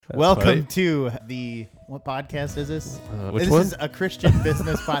Welcome to what podcast is this? Which this one? Is a Christian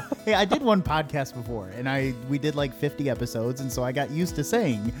business podcast. Hey, I did one podcast before, and we did like 50 episodes, and so I got used to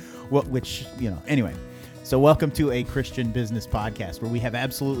saying anyway. So welcome to a Christian business podcast where we have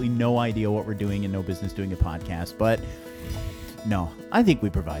absolutely no idea what we're doing and no business doing a podcast, but no, I think we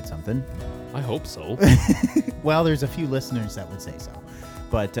provide something. I hope so. Well, there's a few listeners that would say so.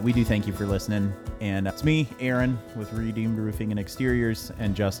 But we do thank you for listening. And it's me, Aaron, with Redeemed Roofing and Exteriors,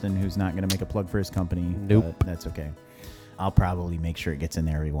 and Justin, who's not going to make a plug for his company. Nope. But that's okay. I'll probably make sure it gets in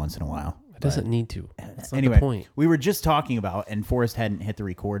there every once in a while. It doesn't need to. That's not anyway, the point. We were just talking about, and Forrest hadn't hit the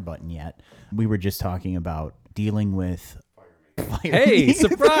record button yet. We were just talking about dealing with Hey,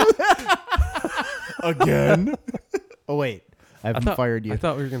 surprise! Again? Oh, wait. I haven't fired you. I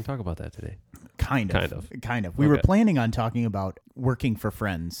thought we were going to talk about that today. Kind of. We were planning on talking about working for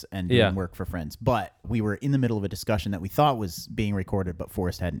friends and doing work for friends, but we were in the middle of a discussion that we thought was being recorded, but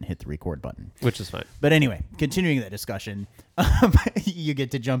Forrest hadn't hit the record button. Which is fine. But anyway, continuing that discussion, you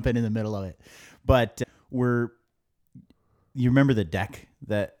get to jump in the middle of it. But you remember the deck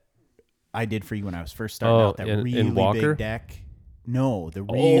that I did for you when I was first starting out? That really big deck? No, the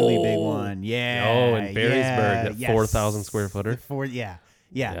really big one. Yeah. Oh, in Barrysburg, that 4,000 square footer?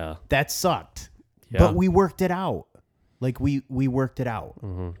 Yeah. That sucked. Yeah. But we worked it out. Like, we worked it out.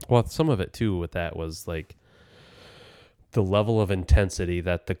 Mm-hmm. Well, some of it, too, with that was, like, the level of intensity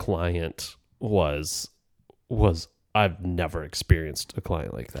that the client was I've never experienced a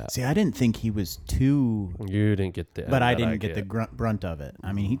client like that. See, I didn't think he was too... You didn't get the... But I didn't get the brunt of it.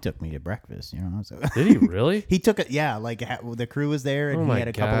 I mean, he took me to breakfast, So. Did he really? He took it, yeah. Like, the crew was there, and he had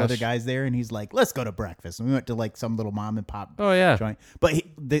a couple other guys there, and he's like, let's go to breakfast. And we went to, like, some little mom and pop joint. But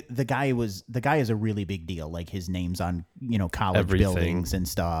the guy is a really big deal. Like, his name's on, college buildings and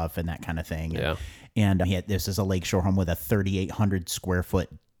stuff and that kind of thing. Yeah. And this is a lakeshore home with a 3,800 square foot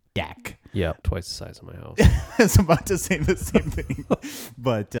deck. Yeah, twice the size of my house. I was about to say the same thing.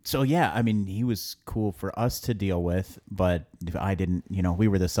 But so, yeah, I mean, he was cool for us to deal with, but I didn't, we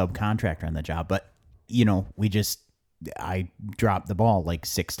were the subcontractor on the job. But, I dropped the ball like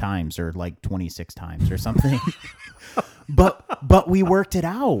 6 times or like 26 times or something. but we worked it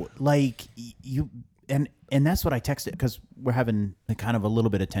out. Like, and that's what I texted, because we're having kind of a little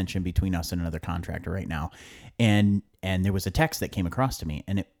bit of tension between us and another contractor right now. And there was a text that came across to me,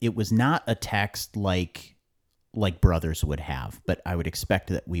 and it was not a text like brothers would have, but I would expect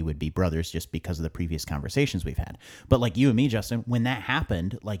that we would be brothers just because of the previous conversations we've had. But like you and me, Justin, when that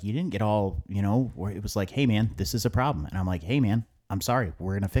happened, like, you didn't get all, where it was like, hey man, this is a problem. And I'm like, hey man, I'm sorry,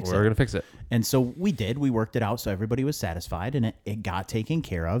 we're going to fix it. We're going to fix it. And so we did. We worked it out so everybody was satisfied, and it got taken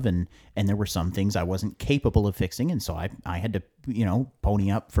care of. And there were some things I wasn't capable of fixing, and so I had to, pony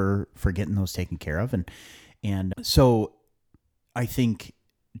up for getting those taken care of. And so I think,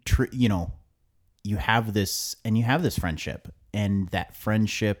 you have this friendship, and that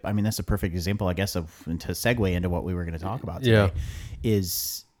friendship, I mean, that's a perfect example, I guess, to segue into what we were going to talk about today,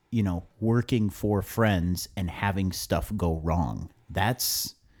 is, working for friends and having stuff go wrong.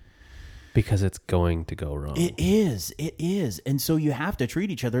 That's because it's going to go wrong. It is. And so you have to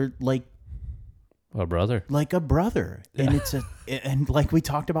treat each other like a brother. And and like we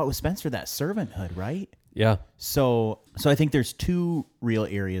talked about with Spencer, that servanthood, right? Yeah. So I think there's 2 real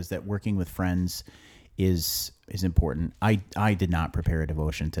areas that working with friends is important. I did not prepare a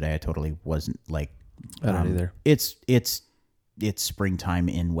devotion today. I totally wasn't like, I don't either. It's springtime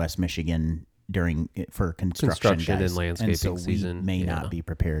in West Michigan for construction guys. And landscaping so season. We may not be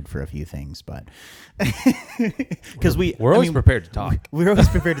prepared for a few things, but because we're always prepared to talk. We're always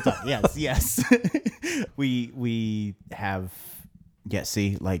prepared to talk. Yes. we have. Yeah.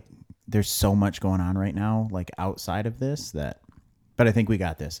 See, like, there's so much going on right now, like outside of this, but I think we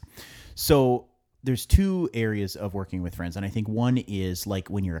got this. So there's 2 areas of working with friends. And I think one is like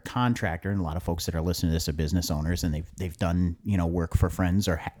when you're a contractor, and a lot of folks that are listening to this are business owners, and they've done, work for friends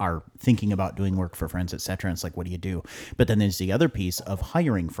or are thinking about doing work for friends, et cetera. And it's like, what do you do? But then there's the other piece of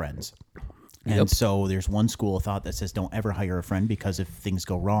hiring friends. And so there's one school of thought that says, don't ever hire a friend, because if things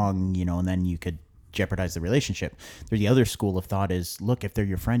go wrong, and then you could jeopardize the relationship. There's the other school of thought is, look, if they're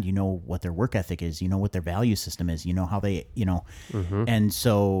your friend, you know what their work ethic is, you know what their value system is, you know how they, and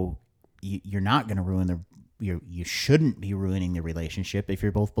so you're not going to ruin you shouldn't be ruining the relationship if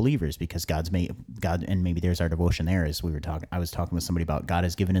you're both believers, because God, and maybe there's our devotion there, as I was talking with somebody about, God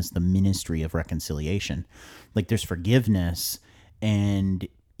has given us the ministry of reconciliation. Like, there's forgiveness, and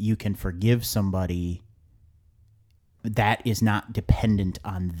you can forgive somebody that is not dependent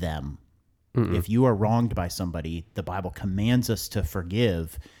on them. Mm-mm. If you are wronged by somebody, the Bible commands us to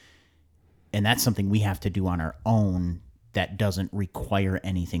forgive, and that's something we have to do on our own that doesn't require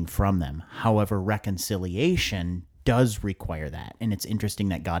anything from them. However, reconciliation does require that. And it's interesting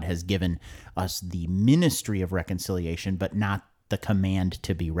that God has given us the ministry of reconciliation, but not the command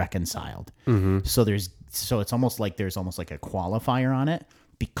to be reconciled. So it's almost like there's almost like a qualifier on it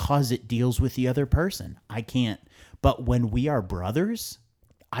because it deals with the other person. I can't, but when we are brothers,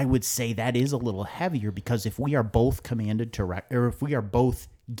 I would say that is a little heavier, because if we are both commanded to, or if we are both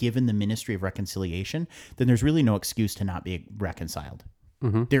given the ministry of reconciliation, then there's really no excuse to not be reconciled.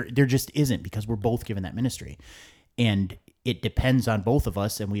 There just isn't, because we're both given that ministry, and it depends on both of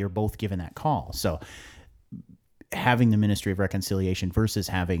us, and we are both given that call. So having the ministry of reconciliation versus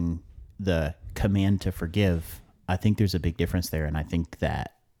having the command to forgive, I think there's a big difference there. And I think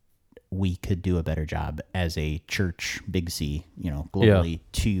that we could do a better job as a church, big C, globally,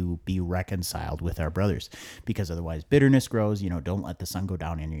 to be reconciled with our brothers, because otherwise bitterness grows. Don't let the sun go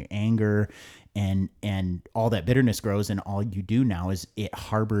down in your anger, and all that bitterness grows, and all you do now is it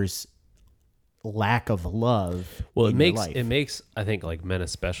harbors lack of love. Well, in your life. it makes I think like men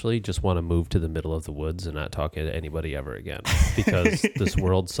especially just want to move to the middle of the woods and not talk to anybody ever again, because this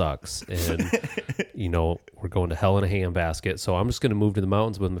world sucks, and we're going to hell in a handbasket. So I'm just going to move to the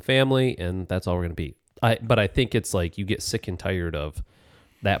mountains with my family, and that's all we're going to be. But I think it's like you get sick and tired of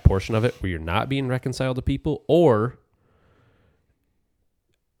that portion of it where you're not being reconciled to people, or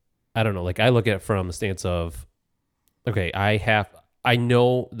I don't know. Like I look at it from the stance of, okay, I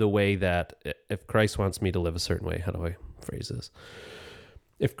know the way that if Christ wants me to live a certain way, how do I phrase this?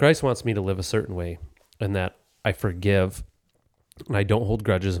 If Christ wants me to live a certain way, and that I forgive and I don't hold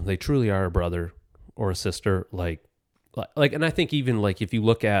grudges, and they truly are a brother or a sister, like, and I think even like if you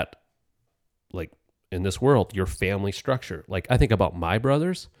look at like in this world, your family structure, like I think about my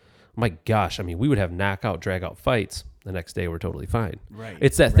brothers, my gosh, I mean, we would have knockout, drag out fights. The next day we're totally fine. Right.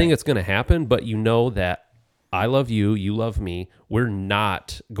 It's that thing that's going to happen, but you know that I love you, you love me. We're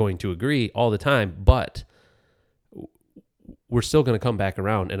not going to agree all the time, but we're still going to come back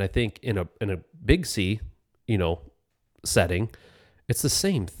around. And I think in a big C, setting, it's the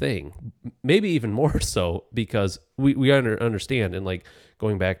same thing. Maybe even more so, because we understand, and like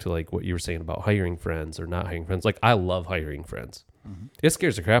going back to like what you were saying about hiring friends or not hiring friends. Like I love hiring friends. It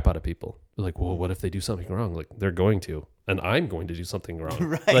scares the crap out of people. They're like, well, what if they do something wrong? Like they're going to. And I'm going to do something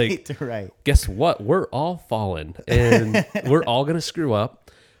wrong. Right. Guess what? We're all fallen, and we're all going to screw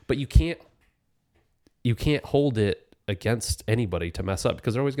up, but you can't hold it against anybody to mess up,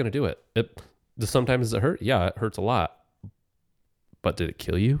 because they're always going to do it. Sometimes does it hurt? Yeah, it hurts a lot. But did it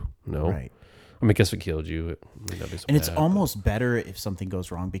kill you? No. Right. I mean, I guess if it killed you, it may not be so and bad, it's almost better if something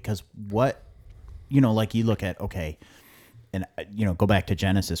goes wrong, because what, like you look at, okay, and, go back to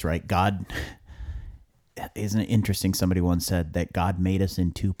Genesis, right? God... Isn't it interesting? Somebody once said that God made us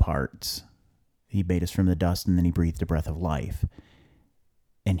in two parts. He made us from the dust, and then he breathed a breath of life.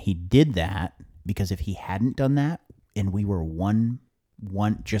 And he did that because if he hadn't done that, and we were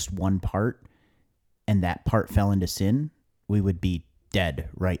just one part, and that part fell into sin, we would be dead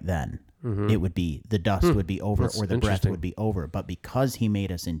right then. It would be, the dust would be over, or the breath would be over. But because he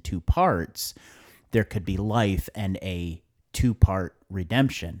made us in two parts, there could be life and a two-part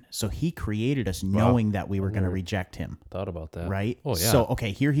redemption. So he created us knowing that we were going to reject him. Thought about that. Right? Oh, yeah. So,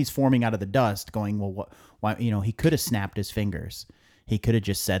 okay, here he's forming out of the dust going, well, why, he could have snapped his fingers. He could have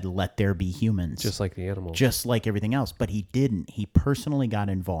just said, let there be humans. Just like the animals. Just like everything else. But he didn't. He personally got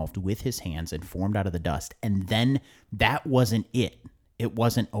involved with his hands and formed out of the dust. And then that wasn't it. It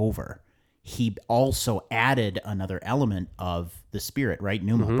wasn't over. He also added another element of the spirit, right?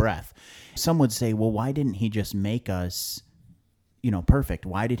 Pneuma, breath. Some would say, well, why didn't he just make us perfect?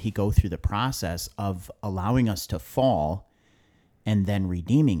 Why did he go through the process of allowing us to fall and then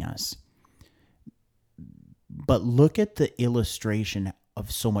redeeming us? But look at the illustration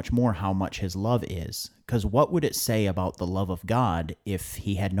of so much more how much his love is. Because what would it say about the love of God if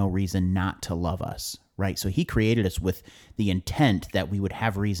he had no reason not to love us, right? So he created us with the intent that we would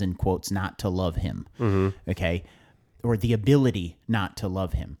have reason, quotes, not to love him, okay? Or the ability not to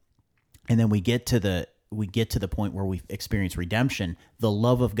love him. And then we get to the point where we experience redemption. The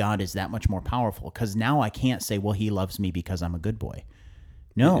love of God is that much more powerful, because now I can't say, well, he loves me because I'm a good boy.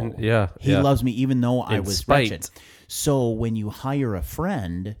 No. He loves me even though I was wretched. So when you hire a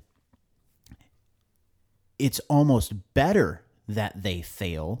friend, it's almost better that they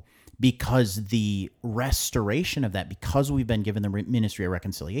fail, because the restoration of that, because we've been given the ministry of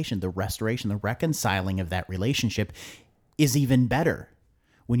reconciliation, the restoration, the reconciling of that relationship is even better.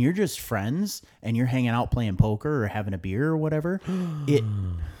 When you're just friends and you're hanging out playing poker or having a beer or whatever,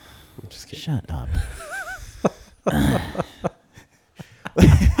 just kidding. Shut up.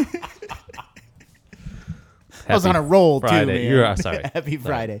 I was on a roll Friday. too, man. Sorry. Happy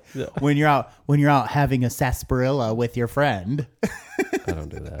Friday. Yeah. When you're out having a sarsaparilla with your friend. I don't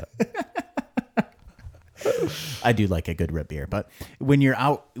do that. I do like a good root beer, but when you're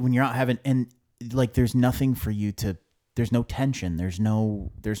out having, and like, there's nothing for you to, there's no tension. There's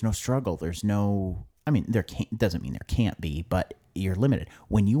no struggle. There's no, I mean, doesn't mean there can't be, but you're limited.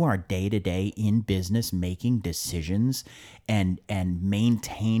 When you are day to day in business, making decisions and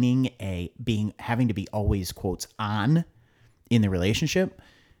maintaining having to be always, quotes, on in the relationship,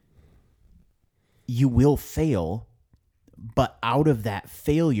 you will fail, but out of that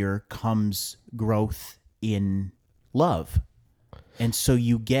failure comes growth in love. And so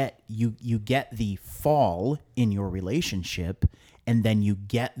you get the fall in your relationship, and then you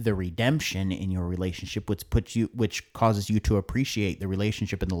get the redemption in your relationship, which causes you to appreciate the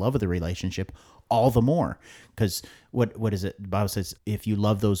relationship and the love of the relationship all the more. Because what is it? The Bible says, if you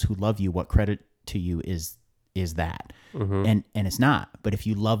love those who love you, what credit to you is that? Mm-hmm. And it's not. But if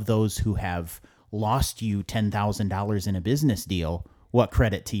you love those who have lost you $10,000 in a business deal, what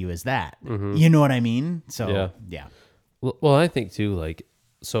credit to you is that? Mm-hmm. You know what I mean? So yeah. Well, I think too, like,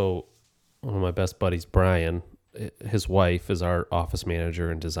 so one of my best buddies, Brian, his wife is our office manager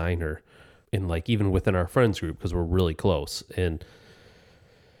and designer, and like even within our friends group, because we're really close, and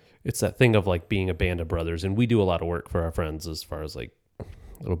it's that thing of like being a band of brothers, and we do a lot of work for our friends as far as like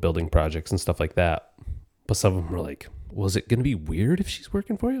little building projects and stuff like that. But some of them were like, well, is it going to be weird if she's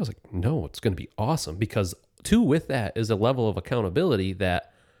working for you? I was like, no, it's going to be awesome, because too, with that is a level of accountability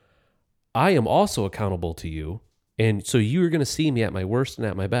that I am also accountable to you. And so you're going to see me at my worst and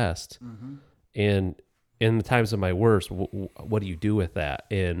at my best. Mm-hmm. And in the times of my worst, what do you do with that?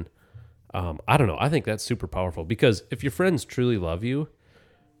 And I don't know. I think that's super powerful, because if your friends truly love you,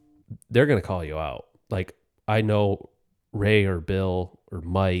 they're going to call you out. Like, I know Ray or Bill or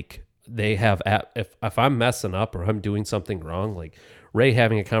Mike, they have, if I'm messing up or I'm doing something wrong, like Ray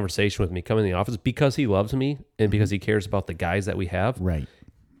having a conversation with me, coming in the office because he loves me and because he cares about the guys that we have. Right.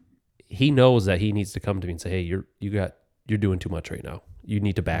 He knows that he needs to come to me and say, hey, you're doing too much right now. You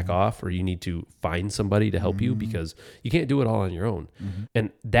need to back off, or you need to find somebody to help you, because you can't do it all on your own. Mm-hmm. And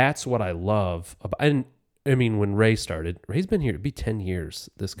that's what I love about, and I mean, when Ray's been here, it'd be 10 years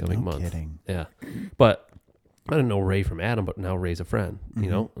this coming month. Kidding. Yeah. But I didn't know Ray from Adam, but now Ray's a friend, you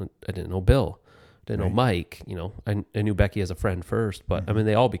know, I didn't know Bill, didn't know Mike, you know, I knew Becky as a friend first, but I mean,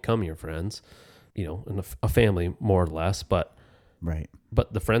 they all become your friends, you know, and a family more or less, but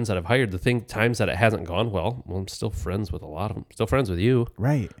the friends that I've hired, times that it hasn't gone well, I'm still friends with a lot of them. Still friends with you.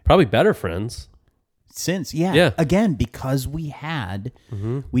 Right. Probably better friends. Since, again, because we had,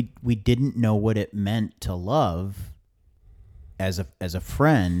 we didn't know what it meant to love as a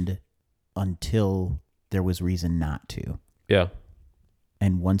friend until there was reason not to. Yeah.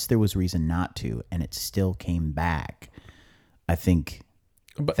 And once there was reason not to, and it still came back, I think...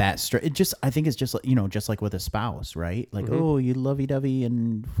 But I think it's just, you know, just like with a spouse, right? Like, oh, you lovey-dovey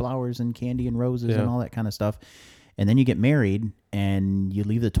and flowers and candy and roses and all that kind of stuff. And then you get married and you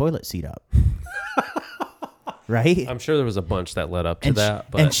leave the toilet seat up. Right? I'm sure there was a bunch that led up to that.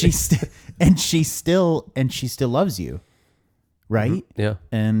 But she still loves you. Right? Mm-hmm. Yeah.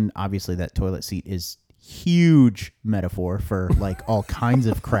 And obviously that toilet seat is huge metaphor for like all kinds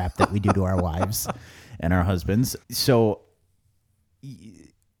of crap that we do to our wives and our husbands. So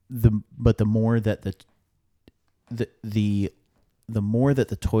the more that the more that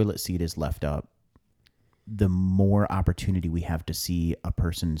the toilet seat is left up, the more opportunity we have to see a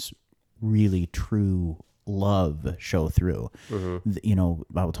person's really true love show through. Mm-hmm. You know,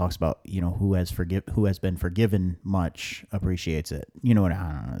 Bible talks about, you know, who has been forgiven much appreciates it. You know what?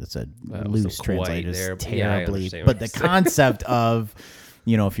 I don't know. It's a loose translation. It's terribly, but the concept of,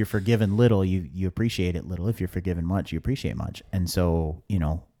 you know, if you're forgiven little, you appreciate it little. If you're forgiven much, you appreciate much. And so, you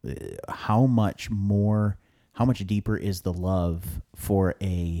know, how much deeper is the love for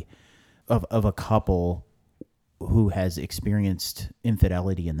of a couple who has experienced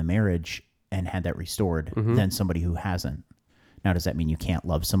infidelity in the marriage and had that restored than somebody who hasn't? Now, does that mean you can't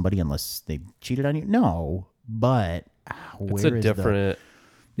love somebody unless they cheated on you? No, but it's a different.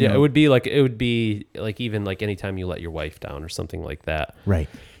 Yeah, it would be like even like anytime you let your wife down or something like that. Right.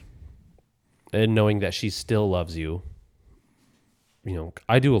 And knowing that she still loves you. You know,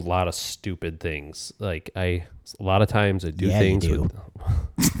 I do a lot of stupid things. Like a lot of times I do things you do.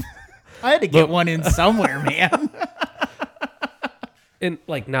 I had to get one in somewhere, man. And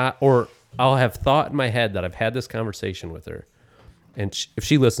like I'll have thought in my head that I've had this conversation with her. And if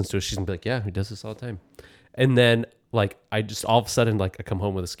she listens to it, she's gonna be like, yeah, he does this all the time. And then like, I just all of a sudden, like I come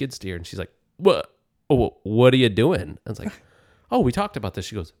home with a skid steer and she's like, what are you doing? I was like, oh, we talked about this.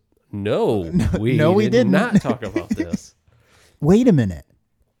 She goes, No, we did didn't. not talk about this. Wait a minute.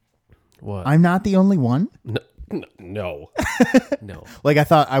 What? I'm not the only one? No. No. Like, I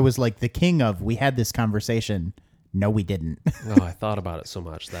thought I was like the king of, we had this conversation. No, we didn't. Oh, I thought about it so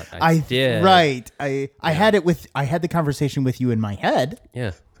much that I did. Right. I had the conversation with you in my head.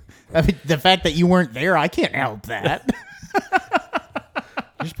 Yeah. I mean, the fact that you weren't there, I can't help that.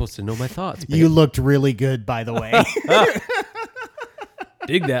 You're supposed to know my thoughts, babe. You looked really good, by the way.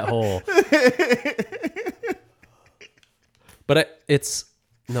 Dig that hole. But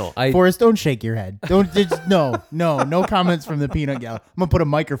Forrest, don't shake your head. Don't just, no comments from the peanut gallery. I'm gonna put a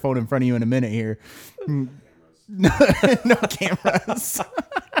microphone in front of you in a minute here. No cameras.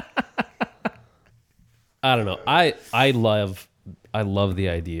 I don't know. I love the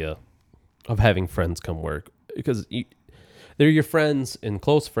idea of having friends come work because they're your friends and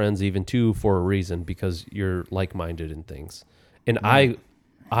close friends even too for a reason because you're like-minded in things. And I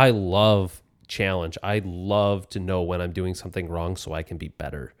love challenge. I love to know when I'm doing something wrong so I can be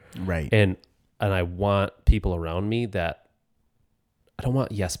better. Right. And I want people around me that I don't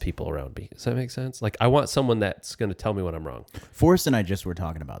want yes people around me. Does that make sense? Like I want someone that's going to tell me when I'm wrong. Forrest and I just were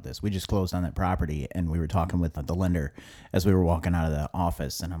talking about this. We just closed on that property and we were talking with the lender as we were walking out of the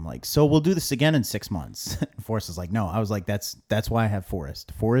office. And I'm like, so we'll do this again in 6 months. Forrest is like, no. I was like, that's why I have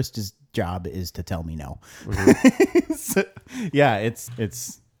Forrest. Forrest's job is to tell me no. Mm-hmm. So, yeah, it's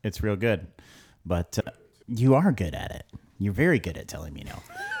real good. But you are good at it. You're very good at telling me no.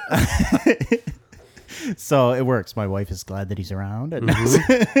 So it works. My wife is glad that he's around.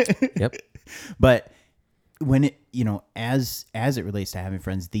 Mm-hmm. Yep. But when it, as it relates to having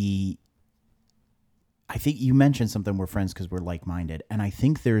friends, I think you mentioned something, we're friends because we're like-minded. And I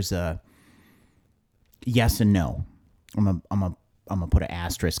think there's a yes and no. I'm gonna put an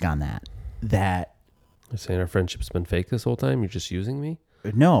asterisk on that. You're saying our friendship's been fake this whole time? You're just using me?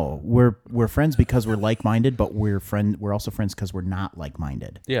 No, we're friends because we're like-minded, but we're also friends because we're not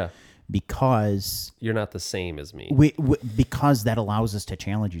like-minded. Yeah. Because you're not the same as me. Because that allows us to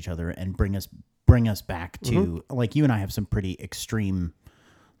challenge each other and bring us back to like you and I have some pretty extreme,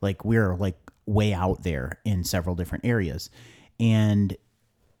 like we're like way out there in several different areas, and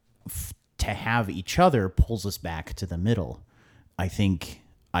to have each other pulls us back to the middle. I think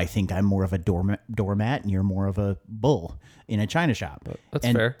I'm more of a doormat and you're more of a bull in a china shop. That's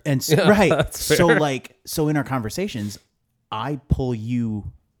fair. And yeah, right. That's fair. So in our conversations, I pull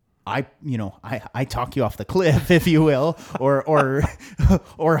you. I talk you off the cliff, if you will,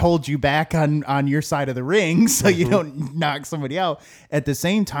 or hold you back on your side of the ring so you don't knock somebody out. At the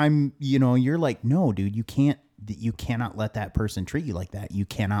same time, you're like, no, dude, you cannot let that person treat you like that. You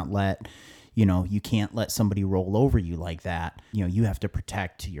cannot let, you can't let somebody roll over you like that. You have to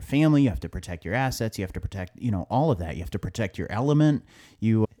protect your family. You have to protect your assets. You have to protect, all of that. You have to protect your element.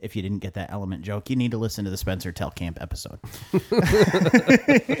 If you didn't get that element joke, you need to listen to the Spencer Tell Camp episode.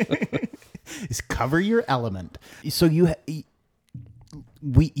 Is cover your element. So you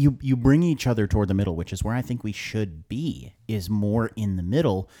bring each other toward the middle, which is where I think we should be, is more in the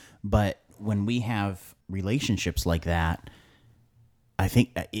middle. But when we have relationships like that, I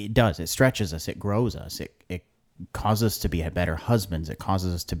think it does. It stretches us. It grows us. It causes us to be better husbands. It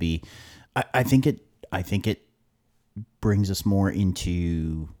causes us to be. I think it brings us more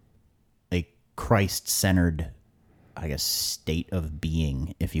into a Christ-centered, I guess, state of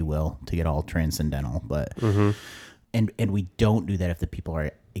being, if you will, to get all transcendental. But and we don't do that if the people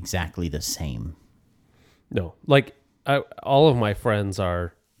are exactly the same. No, like all of my friends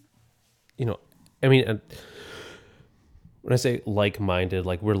are, I mean. When I say like-minded,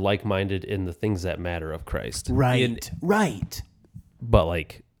 like we're like-minded in the things that matter of Christ. Right. But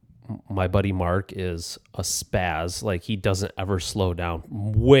like my buddy Mark is a spaz. Like he doesn't ever slow down,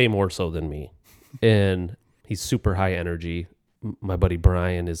 way more so than me. And he's super high energy. My buddy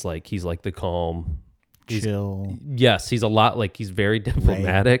Brian is like, he's like the calm. Chill. Yes, he's a lot like, he's very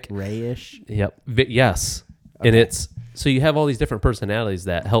diplomatic. Ray-ish. Yep. Yes. Okay. And it's, so you have all these different personalities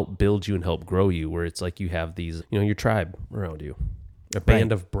that help build you and help grow you, where it's like you have these, your tribe around you, a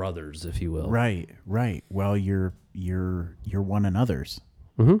band of brothers, if you will. Right. Well, you're one another's.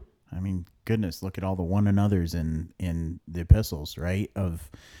 Mm-hmm. I mean, goodness, look at all the one another's in the epistles, right? Of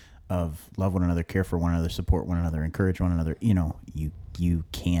love one another, care for one another, support one another, encourage one another. You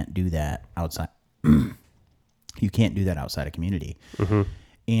can't do that outside. You can't do that outside of community. Mm-hmm.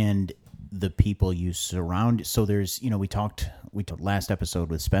 And the people you surround. So there's, we talked last episode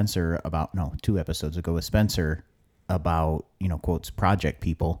with Spencer about, 2 episodes ago with Spencer about, quotes, project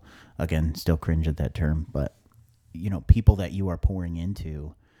people. Again, still cringe at that term, but, people that you are pouring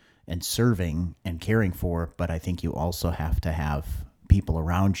into and serving and caring for. But I think you also have to have people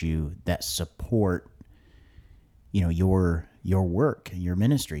around you that support, your work, your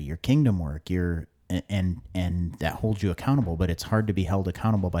ministry, your kingdom work, and that holds you accountable. But it's hard to be held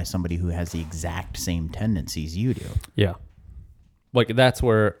accountable by somebody who has the exact same tendencies you do. Yeah. Like that's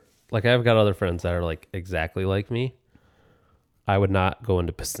where, like I've got other friends that are like exactly like me. I would not go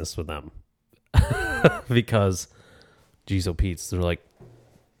into business with them because, geez, oh Pete's, they're like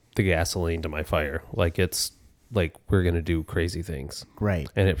the gasoline to my fire. Like it's like we're gonna do crazy things, right?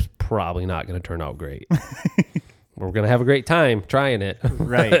 And it's probably not gonna turn out great. We're gonna have a great time trying it,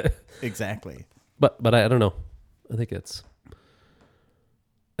 right? Exactly. But I don't know. I think it's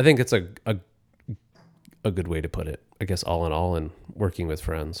a good way to put it. I guess all in all, and working with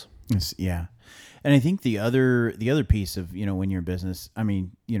friends. Yeah. And I think the other piece of, when you're in business, I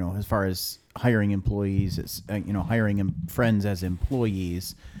mean, as far as hiring employees, it's, hiring friends as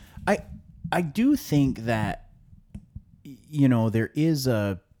employees, I do think that,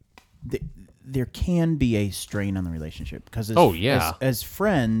 there can be a strain on the relationship because as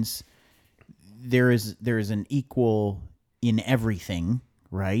friends, there is an equal in everything.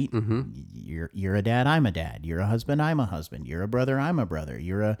 Right? Mm-hmm. You're a dad, I'm a dad. You're a husband, I'm a husband. You're a brother, I'm a brother.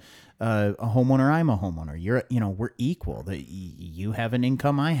 You're a homeowner, I'm a homeowner. We're equal. You have an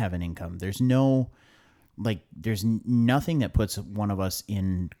income, I have an income. There's nothing that puts one of us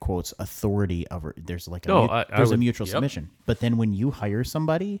in quotes authority over. There's like a mutual submission. But then when you hire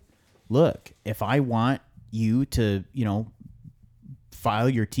somebody, look, if I want you to, file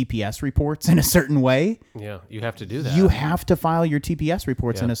your TPS reports in a certain way. Yeah, you have to do that. You have to file your TPS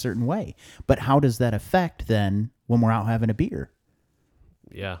reports in a certain way. But how does that affect then when we're out having a beer?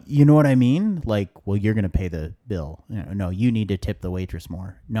 Yeah. You know what I mean? Like, well, you're going to pay the bill. No, you need to tip the waitress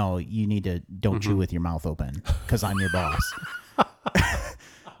more. No, you need to don't chew with your mouth open because I'm your boss.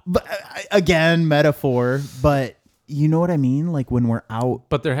 But again, metaphor, but you know what I mean? Like when we're out.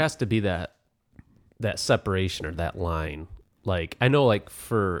 But there has to be that separation or that line. Like I know like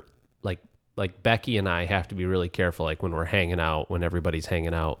for like Becky and I have to be really careful like when we're hanging out, when everybody's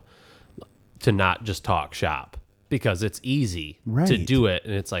hanging out, to not just talk shop because it's easy to do it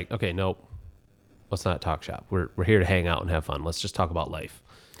and it's like, okay, nope. Let's not talk shop. We're here to hang out and have fun. Let's just talk about life.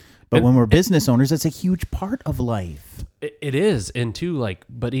 But when we're business owners, that's a huge part of life. It is. And too, like,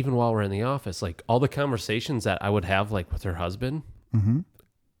 but even while we're in the office, like all the conversations that I would have like with her husband,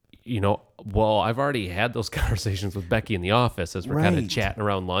 well, I've already had those conversations with Becky in the office as we're kind of chatting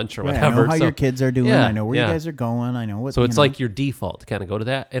around lunch or whatever. I know how your kids are doing. I know where you guys are going. I know what. So it's like your default to kind of go to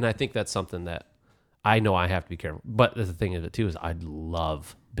that. And I think that's something that I know I have to be careful. But the thing of it too is I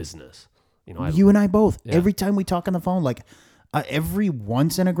love business. You and I both. Yeah. Every time we talk on the phone, like every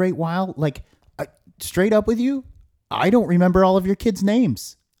once in a great while, like straight up with you, I don't remember all of your kids'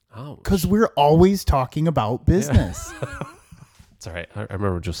 names. Oh, because we're always talking about business. Yeah. It's all right. I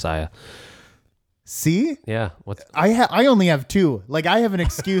remember Josiah. See? Yeah. I only have two. Like I have an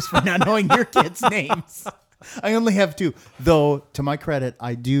excuse for not knowing your kids' names. I only have two. Though, to my credit,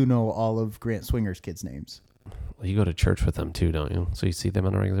 I do know all of Grant Swinger's kids' names. Well, you go to church with them too, don't you? So you see them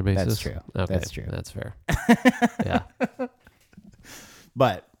on a regular basis? That's true. Okay. That's true. That's fair. Yeah.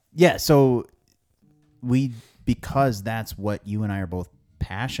 But yeah, so because that's what you and I are both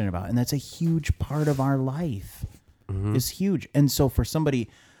passionate about, and that's a huge part of our life. Is huge. And so for somebody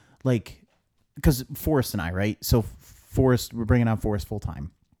like, because Forrest and I, right? So Forrest, we're bringing on Forrest full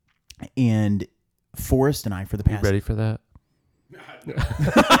time. And Forrest and I for the past... You ready for that?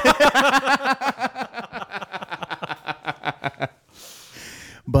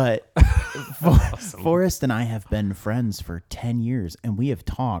 But awesome. Forrest and I have been friends for 10 years and we have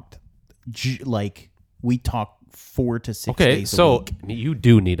talked we talk 4 to 6 days a week. You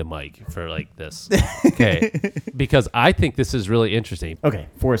do need a mic for like this. Okay. Because I think this is really interesting. Okay.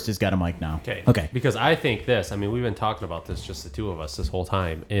 Forrest has got a mic now. Okay. Because I think this, I mean, we've been talking about this, just the two of us this whole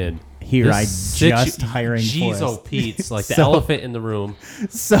time. And here I just hiring Forrest. Oh, Pete's like the elephant in the room.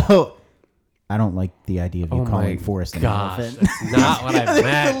 So I don't like the idea of you calling Forrest an elephant. That's not what I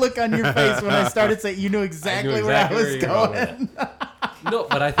meant. The look on your face when I started saying, you knew exactly where I was going. No,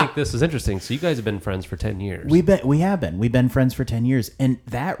 but I think this is interesting. So you guys have been friends for 10 years. We've been friends for 10 years. And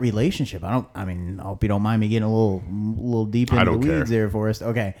that relationship, I hope you don't mind me getting a little deep into the weeds there, Forrest.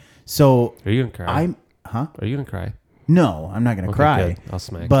 Okay. So are you going to cry? Are you going to cry? No, I'm not going to cry. Good. I'll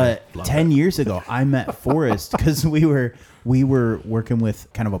smack but 10 years ago, I met Forrest because we were working with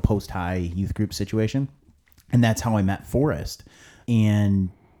kind of a post-high youth group situation. And that's how I met Forrest. And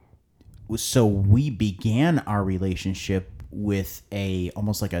so we began our relationship with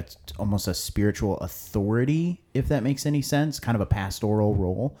almost a spiritual authority, if that makes any sense, kind of a pastoral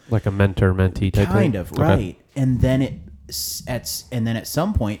role, like a mentor-mentee type kind of, okay. Right? And then and then at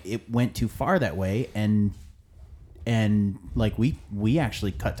some point it went too far that way, and like we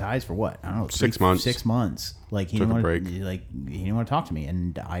actually cut ties for what, I don't know, 6 months. 6 months. Like he didn't want to, like he didn't want to talk to me,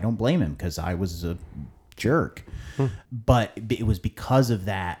 and I don't blame him because I was a jerk. But it was because of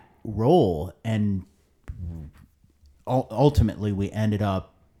that role, and ultimately we ended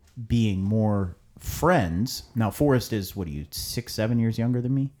up being more friends. Now Forrest is, what are you, 6-7 years younger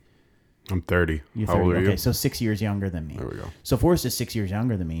than me? I'm 30. You're 30. How old are you? Okay, so 6 years younger than me. There we go. So Forrest is 6 years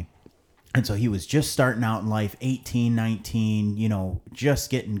younger than me. And so he was just starting out in life, 18, 19, just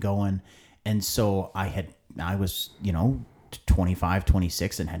getting going. And so I was, 25,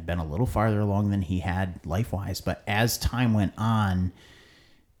 26 and had been a little farther along than he had life-wise. But as time went on,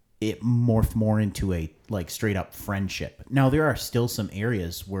 it morphed more into a like straight up friendship. Now there are still some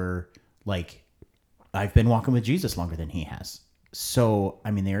areas where like I've been walking with Jesus longer than he has. So,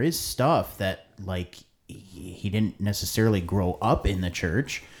 I mean, there is stuff that like he didn't necessarily grow up in the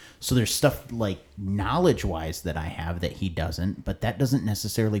church. So there's stuff like knowledge-wise that I have that he doesn't, but that doesn't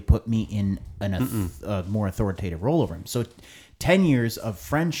necessarily put me in a more authoritative role over him. So 10 years of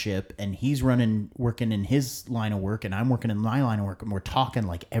friendship, and he's working in his line of work, and I'm working in my line of work, and we're talking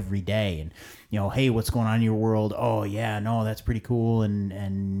like every day. And, hey, what's going on in your world? Oh, yeah, no, that's pretty cool.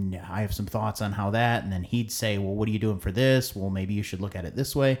 And I have some thoughts on how that. And then he'd say, well, what are you doing for this? Well, maybe you should look at it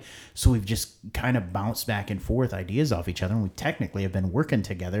this way. So we've just kind of bounced back and forth ideas off each other. And we technically have been working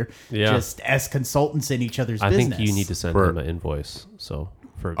together just as consultants in each other's business. I think you need to send him an invoice. So.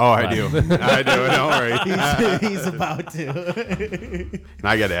 I do. I do. Don't worry. He's about to. And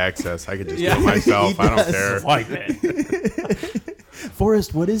I got access. I could just do it myself. I don't care. Like that.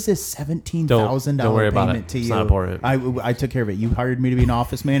 Forrest, what is this $17,000 payment to you? It's not important. I took care of it. You hired me to be an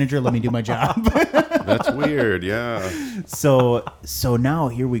office manager. Let me do my job. That's weird. Yeah. So now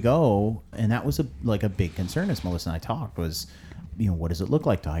here we go, and that was a big concern as Melissa and I talked was, what does it look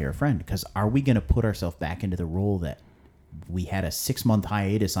like to hire a friend? Because are we going to put ourselves back into the role that we had a 6-month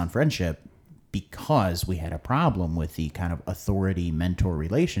hiatus on friendship because we had a problem with the kind of authority mentor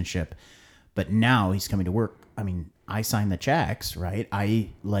relationship, but now he's coming to work. I mean, I sign the checks, right?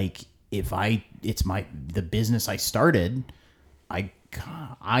 It's the business I started, I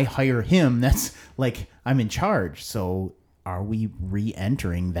hire him. That's like, I'm in charge. So are we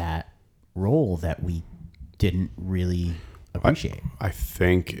re-entering that role that we didn't really appreciate? I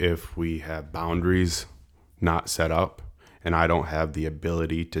think if we have boundaries not set up, and I don't have the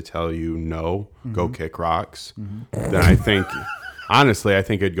ability to tell you no, go kick rocks, then I think, honestly, I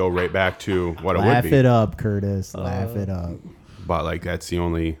think it'd go right back to what it would be. Laugh it up, Curtis. Laugh it up. But like that's the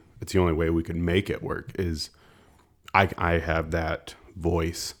only way we could make it work is I have that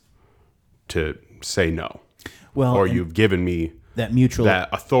voice to say no. Well, or you've given me that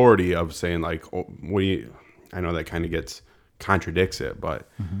authority of saying like, oh, I know that kind of contradicts it, but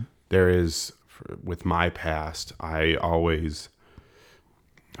there is. With my past,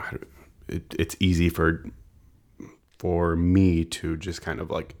 it's easy for me to just kind of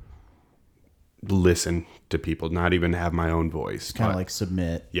like listen to people, not even have my own voice. Kind of like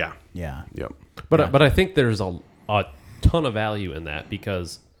submit. Yeah. Yeah. Yep. But I think there's a ton of value in that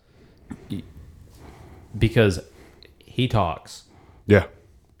because he talks. Yeah.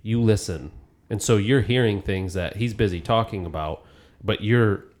 You listen. And so you're hearing things that he's busy talking about, but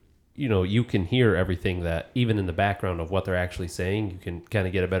you can hear everything that even in the background of what they're actually saying, you can kind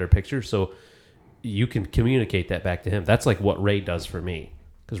of get a better picture. So you can communicate that back to him. That's like what Ray does for me.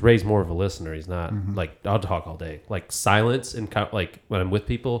 Because Ray's more of a listener. He's not like, I'll talk all day. Like silence and like when I'm with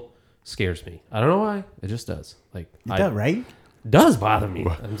people scares me. I don't know why. It just does. Like, right? Does bother me.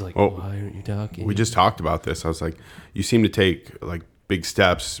 I'm just like, why aren't you talking? We just talked about this. I was like, you seem to take like big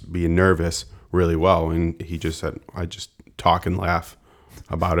steps being nervous really well. And he just said, I just talk and laugh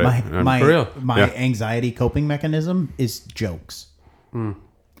about it. My anxiety coping mechanism is jokes.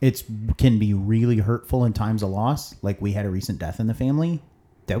 It can be really hurtful in times of loss. Like we had a recent death in the family.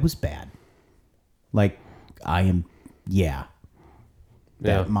 That was bad. Like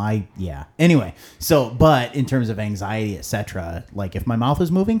Anyway, so but in terms of anxiety, etc., like if my mouth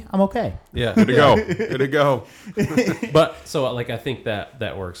is moving, I'm okay. Yeah. Good to go. But so like I think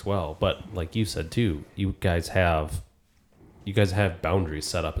that works well. But like you said too, you guys have boundaries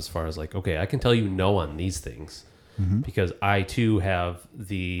set up as far as like, okay, I can tell you no on these things because I too have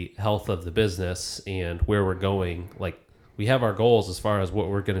the health of the business and where we're going. Like we have our goals as far as what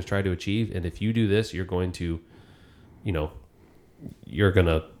we're going to try to achieve. And if you do this, you're going to, you're going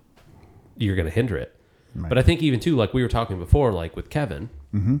to hinder it. Right. But I think even too, like we were talking before, like with Kevin,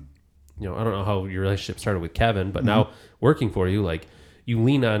 I don't know how your relationship started with Kevin, but now working for you, like you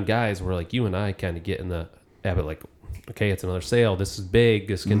lean on guys where like you and I kind of get in the habit, like, okay, it's another sale. This is big.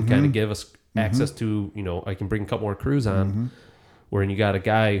 This can kind of give us access to, I can bring a couple more crews on. Where you got a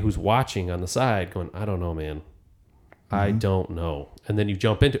guy who's watching on the side going, I don't know, man. I don't know. And then you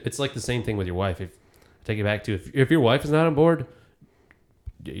jump into it's like the same thing with your wife. Take it back to if your wife is not on board,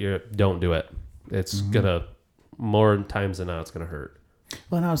 don't do it. It's gonna more times than not, it's gonna hurt.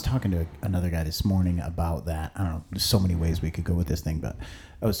 Well, and I was talking to another guy this morning about that. I don't know, there's so many ways we could go with this thing, but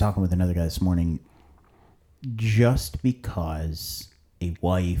I was talking with another guy this morning. Just because a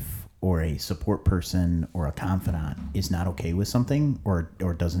wife or a support person or a confidant is not okay with something or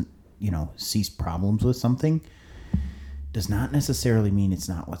doesn't, sees problems with something, does not necessarily mean it's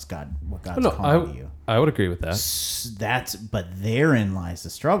not what God's calling to you. I would agree with that. But therein lies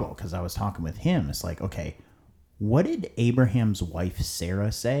the struggle, because I was talking with him. It's like, okay, what did Abraham's wife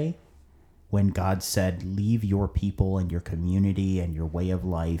Sarah say when God said, leave your people and your community and your way of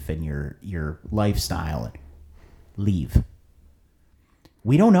life and your lifestyle and leave?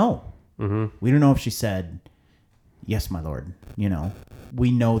 We don't know. We don't know if she said, yes, my Lord. We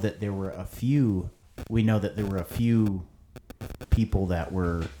know that there were a few people that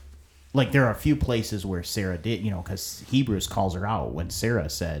were like, there are a few places where Sarah did, because Hebrews calls her out when Sarah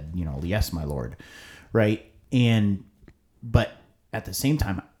said, yes, my Lord. Right. But at the same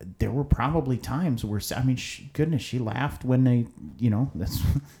time, there were probably times where, she laughed when they,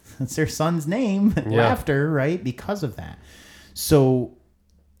 that's their son's name, laughter, right? Because of that. So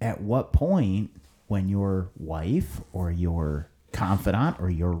at what point, when your wife or your confidant or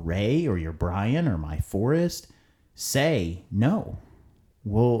your Ray or your Brian or my Forrest say no,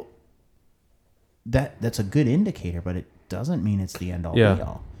 well, that's a good indicator, but it doesn't mean it's the end all be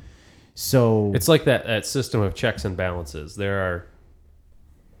all. So it's like that system of checks and balances. Because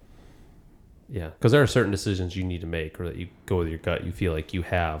there are certain decisions you need to make, or that you go with your gut, you feel like you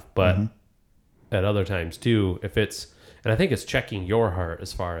have, but at other times too, and I think it's checking your heart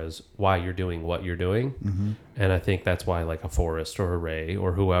as far as why you're doing what you're doing. And I think that's why, like a Forrest or a Ray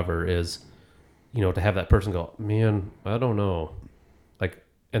or whoever is, to have that person go, man, I don't know. Like,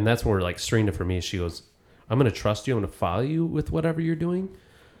 and that's where, like, Serena for me, she goes, I'm going to trust you. I'm going to follow you with whatever you're doing.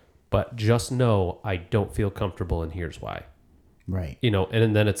 But just know I don't feel comfortable, and here's why. Right.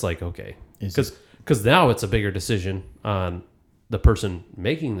 And then it's like, okay. Because now it's a bigger decision on the person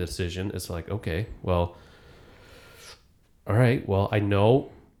making the decision. It's like, okay, well, all right, well, I know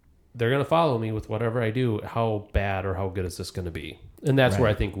they're going to follow me with whatever I do. How bad or how good is this going to be? And that's where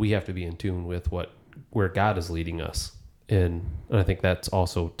I think we have to be in tune with where God is leading us in. And I think that's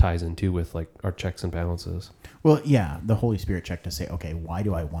also ties into with, like, our checks and balances. Well, yeah, the Holy Spirit check to say, okay, why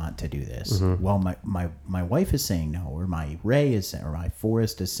do I want to do this? Well, my wife is saying no, or my Ray is saying, or my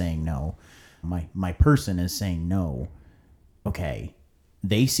Forrest is saying no. My person is saying no. Okay,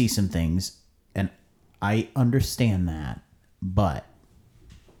 they see some things, and I understand that. But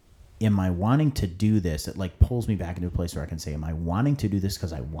am I wanting to do this? It, like, pulls me back into a place where I can say, am I wanting to do this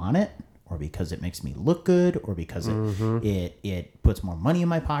because I want it, or because it makes me look good, or because it puts more money in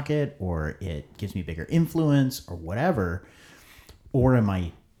my pocket, or it gives me bigger influence, or whatever? Or am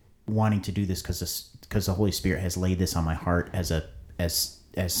I wanting to do this because the Holy Spirit has laid this on my heart as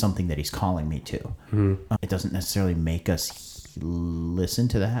something that He's calling me to? It doesn't necessarily make us listen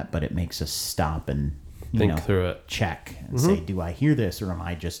to that, but it makes us stop and think through it, check, and say, do I hear this, or am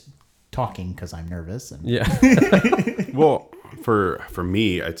I just talking because I'm nervous? And Well, for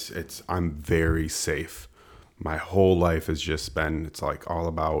me, it's I'm very safe. My whole life has just been, it's like all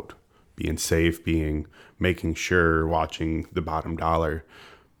about being safe, making sure, watching the bottom dollar.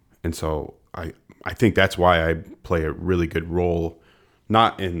 And so I think that's why I play a really good role,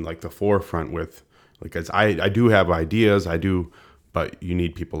 not in, like, the forefront with, like, as I do have ideas, but you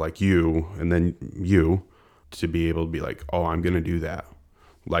need people like you, and then you, to be able to be like, oh, I'm going to do that.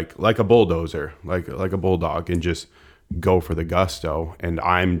 Like a bulldozer, like a bulldog, and just go for the gusto. And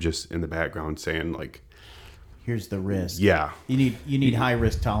I'm just in the background saying, like, here's the risk. Yeah. You need high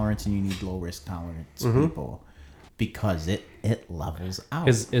risk tolerance, and you need low risk tolerance people, because it levels out.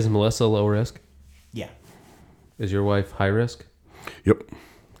 Is Melissa low risk? Yeah. Is your wife high risk? Yep.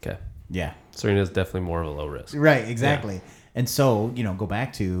 Okay. Yeah. Serena's definitely more of a low risk. Right, exactly. Yeah. And so, go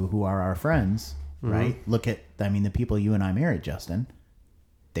back to who are our friends, right? Look at, the people you and I married, Justin,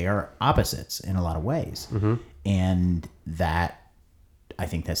 they are opposites in a lot of ways. And that, I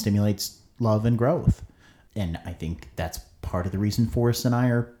think that stimulates love and growth. And I think that's part of the reason Forrest and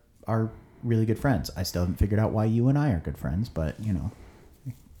I are really good friends. I still haven't figured out why you and I are good friends, but,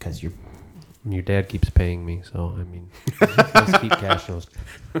 because you're Your dad keeps paying me, so I mean, let's keep cashing those.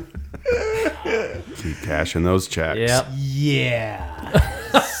 Keep cashing those checks. Yep.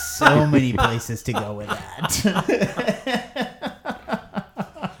 Yeah. So many places to go with that.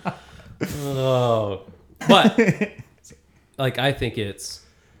 Oh, but like I think this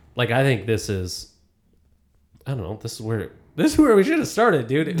is, I don't know. This is where we should have started,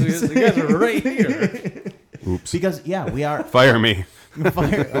 dude. You guys are right here. Oops. Because we are. Fire me.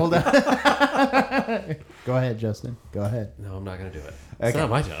 Hold on. Go ahead, Justin. Go ahead. No, I'm not gonna do it. It's not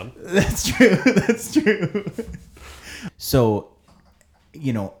my job. That's true. That's true. So,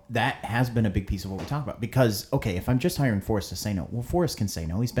 that has been a big piece of what we talk about. Because, okay, if I'm just hiring Forrest to say no, well, Forrest can say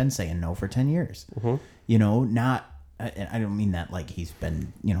no. He's been saying no for 10 years. Mm-hmm. I don't mean that like he's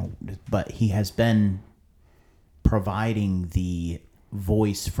been, but he has been providing the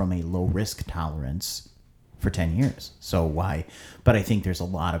voice from a low risk tolerance for 10 years. So why? But I think there's a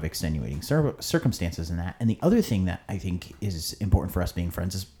lot of extenuating circumstances in that. And the other thing that I think is important for us being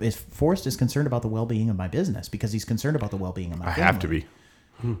friends is Forrest is concerned about the well-being of my business because he's concerned about the well-being of my family. I have to be.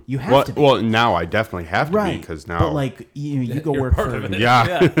 You have to be. Well, now I definitely have to be because now. But like you go work for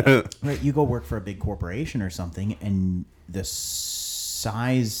right. You go work for a big corporation or something, and the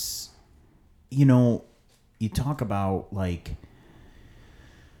size, you talk about like.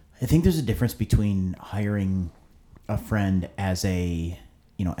 I think there's a difference between hiring a friend as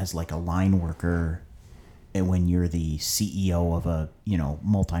as like a line worker, and when you're the CEO of a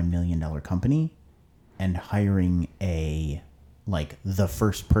multi-million-dollar company, and hiring the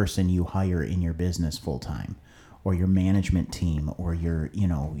first person you hire in your business full time, or your management team, or your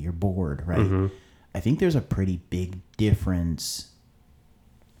board, right? Mm-hmm. I think there's a pretty big difference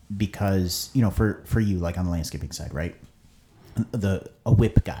because for you, like on the landscaping side, right? A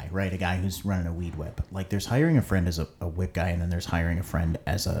whip guy, right? A guy who's running a weed whip. Like there's hiring a friend as a whip guy, and then there's hiring a friend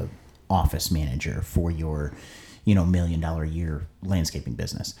as a office manager for your, $1 million a year landscaping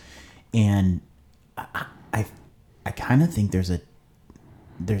business. And I kind of think there's a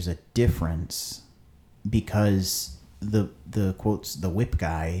difference because the quotes, the whip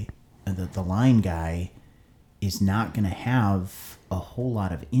guy, the line guy is not going to have a whole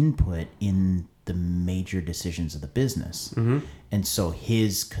lot of input in the major decisions of the business. Mm-hmm. And so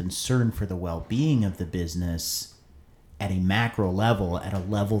his concern for the well-being of the business at a macro level, at a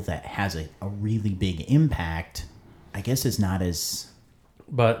level that has a really big impact, I guess is not as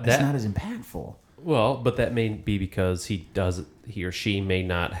impactful. Well, but that may be because he or she may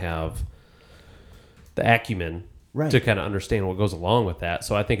not have the acumen to kind of understand what goes along with that.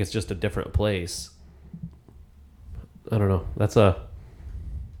 So I think it's just a different place. I don't know.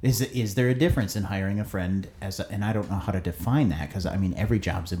 Is there a difference in hiring a friend and I don't know how to define that because I mean every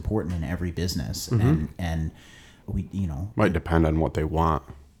job's important in every business. Mm-hmm. and we might depend on what they want.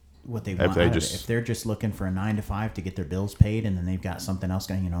 What they want. If they're just looking for a 9 to 5 to get their bills paid, and then they've got something else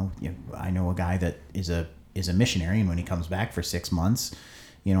going. I know a guy that is a missionary, and when he comes back for 6 months,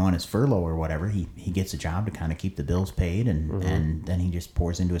 on his furlough or whatever, he gets a job to kind of keep the bills paid, and then he just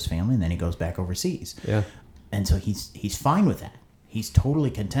pours into his family, and then he goes back overseas. Yeah, and so he's fine with that. He's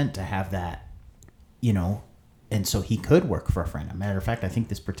totally content to have that, and so he could work for a friend. As a matter of fact, I think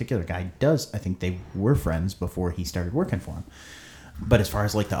this particular guy does. I think they were friends before he started working for him. But as far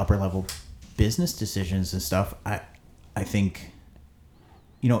as like the upper level business decisions and stuff, I think,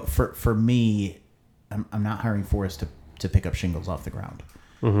 for me, I'm not hiring Forrest to pick up shingles off the ground.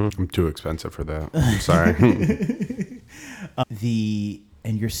 Mm-hmm. I'm too expensive for that. I'm sorry.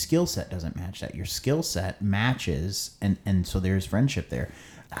 And your skill set doesn't match that. Your skill set matches, and so there's friendship there.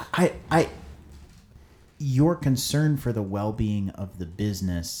 Your concern for the well-being of the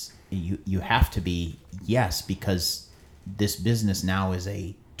business, you have to be, yes, because this business now is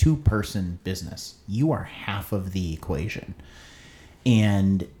a 2-person business. You are half of the equation.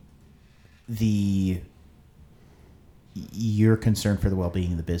 And your concern for the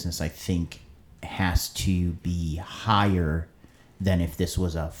well-being of the business, I think, has to be higher than if this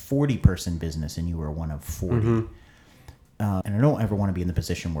was a 40-person business and you were one of 40. Mm-hmm. And I don't ever want to be in the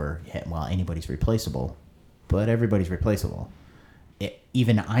position where, anybody's replaceable, but everybody's replaceable.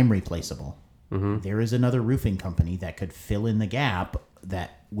 Even I'm replaceable. Mm-hmm. There is another roofing company that could fill in the gap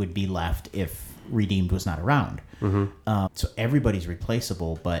that would be left if Redeemed was not around. Mm-hmm. So everybody's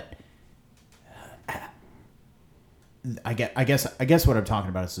replaceable, but I guess what I'm talking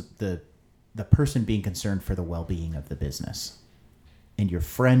about is the person being concerned for the well-being of the business. And your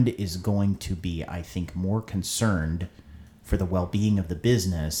friend is going to be, I think, more concerned for the well-being of the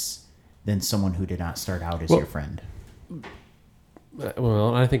business than someone who did not start out as your friend.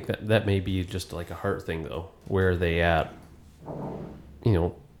 Well, I think that may be just like a heart thing, though. Where are they at?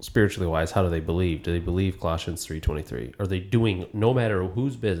 spiritually wise, how do they believe? Do they believe Colossians 3:23? Are they doing, no matter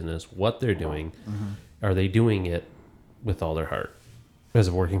whose business, what they're doing, are they doing it with all their heart? As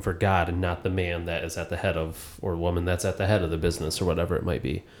of working for God and not the man that is at the head of, or woman that's at the head of the business or whatever it might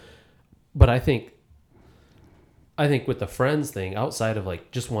be. But I think with the friends thing, outside of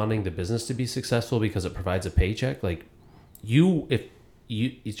like just wanting the business to be successful because it provides a paycheck, like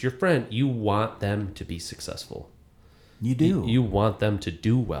it's your friend, you want them to be successful. You do. You want them to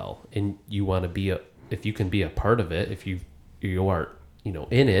do well, and you want to be if you can be a part of it, if you are,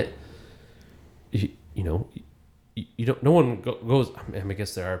 in it, you don't, no one goes, I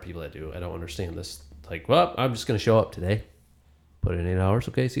guess there are people that do. I don't understand this. Like, well, I'm just going to show up today, put in 8 hours.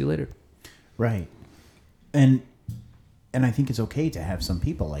 Okay. See you later. Right. And I think it's okay to have some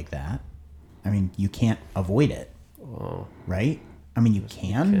people like that. I mean, you can't avoid it. Oh. Right? I mean, you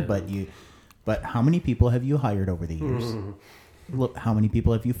can. But how many people have you hired over the years? Look, how many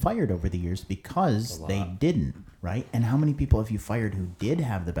people have you fired over the years because they didn't, right? And how many people have you fired who did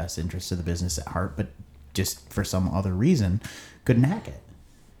have the best interests of the business at heart, but just for some other reason couldn't hack it?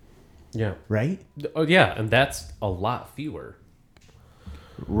 Yeah. Right? Oh, yeah. And that's a lot fewer.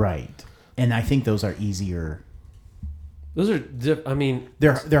 Right. And I think those are easier. Those are,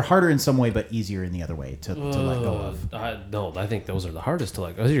 they're harder in some way, but easier in the other way to let go of. I think those are the hardest to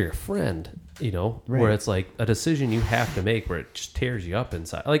let go. You're your friend, Right. where it's like a decision you have to make where it just tears you up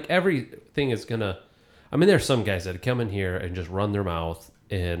inside. Like everything is there's some guys that come in here and just run their mouth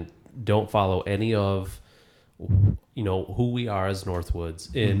and don't follow any of, who we are as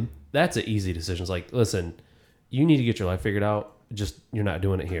Northwoods. And that's an easy decision. It's like, listen, you need to get your life figured out. Just, you're not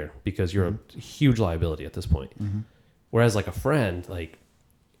doing it here because you're a huge liability at this point. Whereas like a friend, like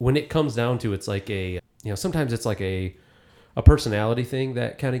when it comes down to, it's like sometimes it's like a personality thing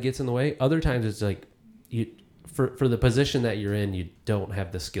that kind of gets in the way. Other times it's like for the position that you're in, you don't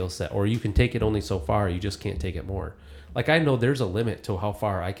have the skill set, or you can take it only so far. You just can't take it more. Like I know there's a limit to how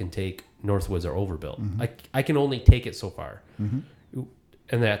far I can take Northwoods or Overbuilt. I can only take it so far.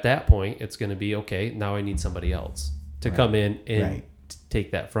 And at that point, it's going to be, okay, now I need somebody else to come in and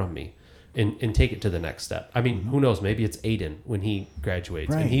take that from me. And take it to the next step. I mean, who knows? Maybe it's Aiden when he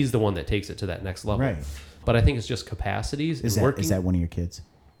graduates, and he's the one that takes it to that next level. Right. But I think it's just capacities. Is that one of your kids?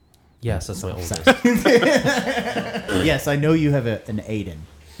 Yes, that's my oldest. Yes, I know you have an Aiden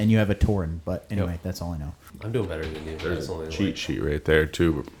and you have a Torin, but anyway, that's all I know. I'm doing better than you. There's a cheat sheet right there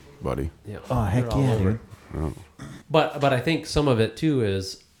too, buddy. Yeah. Oh, heck yeah, dude. Oh. But I think some of it too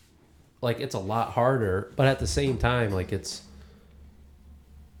is like it's a lot harder, but at the same time, like it's.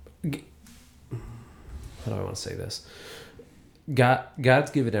 How do I want to say this?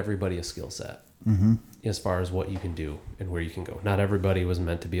 God's given everybody a skill set as far as what you can do and where you can go. Not everybody was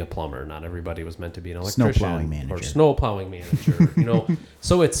meant to be a plumber. Not everybody was meant to be an electrician or snow plowing manager.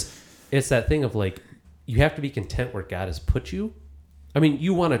 So it's that thing of like you have to be content where God has put you. I mean,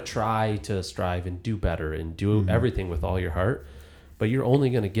 you want to try to strive and do better and do everything with all your heart, but you're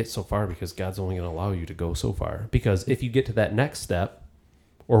only going to get so far because God's only going to allow you to go so far. Because if you get to that next step,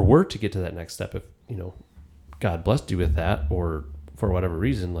 or were to get to that next step, if God blessed you with that, or for whatever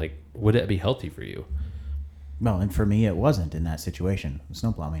reason, like, would it be healthy for you? Well, and for me, it wasn't in that situation, the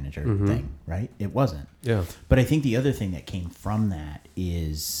snowplow manager thing, right? It wasn't. Yeah. But I think the other thing that came from that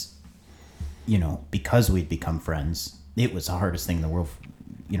is, because we'd become friends, it was the hardest thing in the world,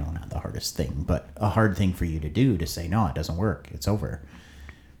 not the hardest thing, but a hard thing for you to do, to say, no, it doesn't work. It's over.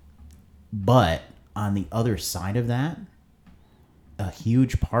 But on the other side of that, a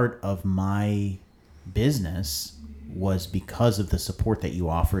huge part of my business was because of the support that you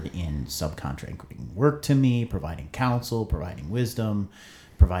offered in subcontracting work to me, providing counsel, providing wisdom,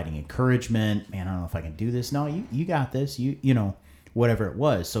 providing encouragement. Man, I don't know if I can do this. No, you got this. You whatever it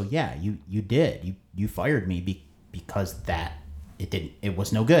was. So yeah, you did. You fired me because it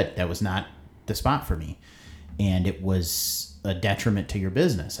was no good. That was not the spot for me. And it was a detriment to your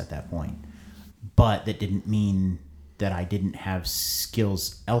business at that point. But that didn't mean that I didn't have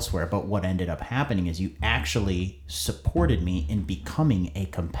skills elsewhere. But what ended up happening is you actually supported me in becoming a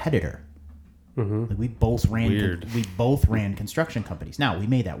competitor. Like we both ran construction companies. Now we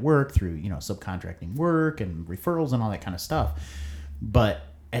made that work through subcontracting work and referrals and all that kind of stuff. But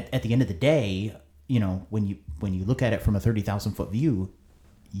at the end of the day, when you look at it from a 30,000 foot view,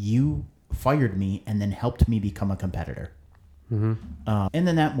 you fired me and then helped me become a competitor. And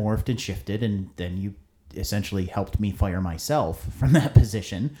then that morphed and shifted, and then you essentially helped me fire myself from that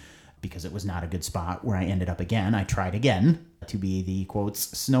position because it was not a good spot where I ended up again. I tried again to be the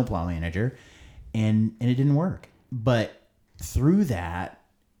quotes snowplow manager, and it didn't work. But through that,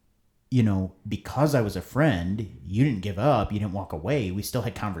 because I was a friend, you didn't give up, you didn't walk away. We still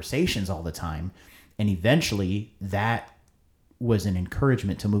had conversations all the time. And eventually that was an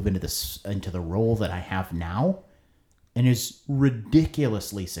encouragement to move into the role that I have now, and is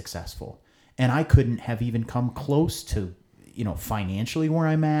ridiculously successful. And I couldn't have even come close to, financially where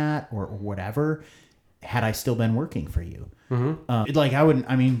I'm at or whatever, had I still been working for you.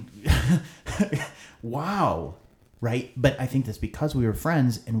 Wow. Right. But I think that's because we were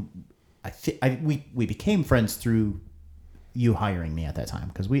friends, and we became friends through you hiring me at that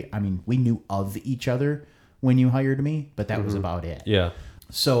time. Cause we knew of each other when you hired me, but that was about it. Yeah.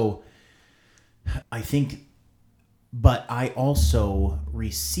 So I think, but I also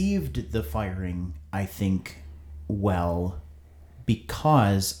received the firing, I think, well,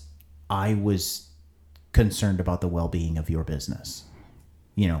 because I was concerned about the well-being of your business.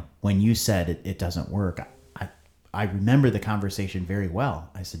 When you said it doesn't work, I remember the conversation very well.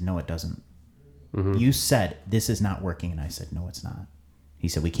 I said, no, it doesn't. You said, this is not working. And I said, no, it's not. He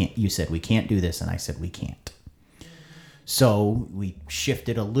said, we can't. You said, we can't do this. And I said, we can't. So we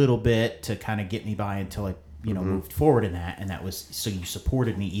shifted a little bit to kind of get me by until I, moved forward in that. And that was, so you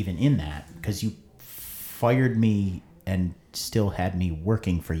supported me even in that, because you fired me and still had me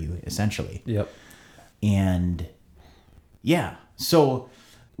working for you, essentially. Yep. And yeah, so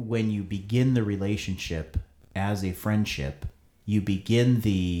when you begin the relationship as a friendship, you begin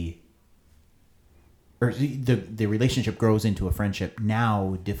the relationship grows into a friendship.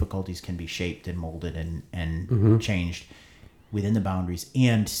 Now difficulties can be shaped and molded and changed within the boundaries,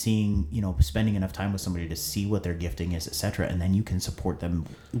 and seeing, spending enough time with somebody to see what their gifting is, etc. And then you can support them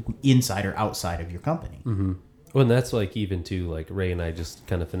inside or outside of your company. Mm-hmm. Well, and that's like, even too, like Ray and I just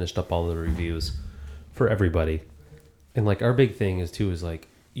kind of finished up all the reviews for everybody. And like our big thing is like,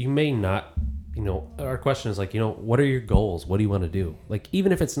 you may not, our question is like, what are your goals? What do you want to do? Like,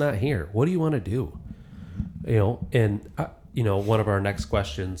 even if it's not here, what do you want to do? And one of our next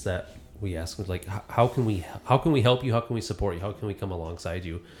questions that we ask was like, how can we help you? How can we support you? How can we come alongside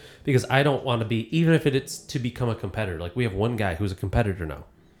you? Because I don't want to be, even if it's to become a competitor. Like, we have one guy who's a competitor now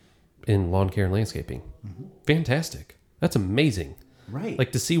in lawn care and landscaping. Mm-hmm. Fantastic. That's amazing. Right.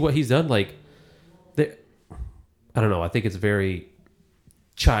 Like, to see what he's done, like, I don't know. I think it's very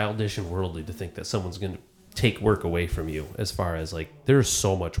childish and worldly to think that someone's going to take work away from you, as far as like, there's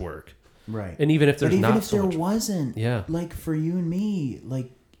so much work. Right. And even if there's even not if so there much, wasn't, yeah, like for you and me,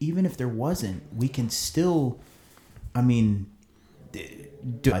 like even if there wasn't, we can still, I think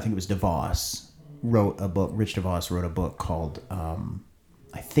it was DeVos wrote a book, Rich DeVos wrote a book called,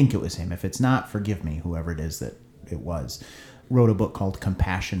 I think it was him. If it's not, forgive me, whoever it is that it was, wrote a book called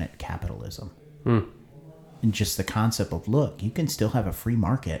Compassionate Capitalism. And just the concept of, look, you can still have a free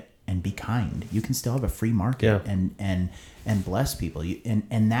market and be kind. You can still have a free market and bless people.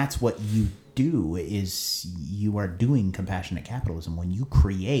 And that's what you do, is you are doing compassionate capitalism when you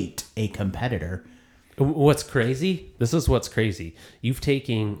create a competitor. What's crazy? This is what's crazy.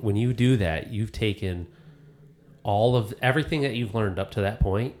 When you do that, you've taken all of everything that you've learned up to that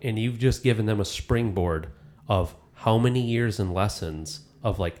point, and you've just given them a springboard of how many years and lessons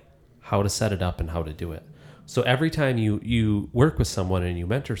of like how to set it up and how to do it. So every time you work with someone and you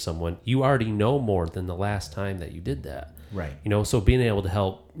mentor someone, you already know more than the last time that you did that. Right. So being able to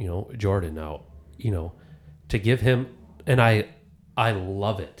help, Jordan out, to give him, and I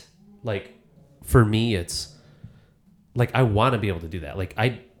love it. Like, for me, it's like, I want to be able to do that. Like,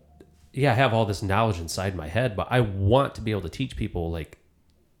 I have all this knowledge inside my head, but I want to be able to teach people, like,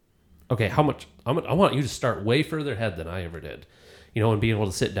 okay, I want you to start way further ahead than I ever did. And being able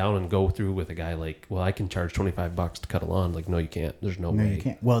to sit down and go through with a guy like, well, I can charge $25 to cut a lawn. Like, no, you can't. There's no way. You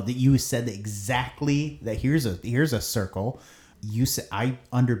can't. Well, you said exactly that. Here's a circle. You said, I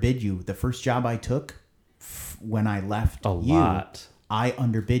underbid you. The first job I took when I left I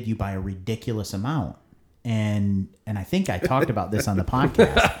underbid you by a ridiculous amount. And I think I talked about this on the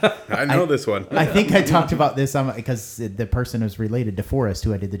podcast. I know this one. I think I talked about this because the person was related to Forrest,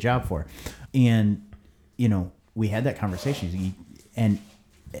 who I did the job for. And, we had that conversation. And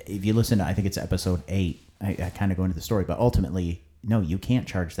if you listen to, I think it's episode 8, I kind of go into the story, but ultimately, no, you can't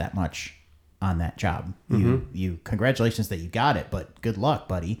charge that much on that job. You congratulations that you got it, but good luck,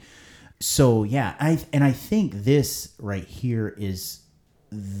 buddy. So yeah, I think this right here is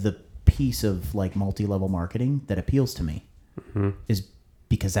the piece of like multi-level marketing that appeals to me, is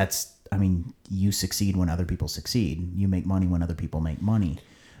because that's, you succeed when other people succeed. You make money when other people make money.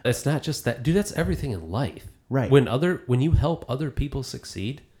 It's not just that, dude. That's everything in life. Right. When you help other people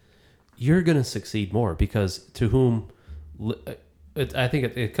succeed, you're going to succeed more, because to whom, I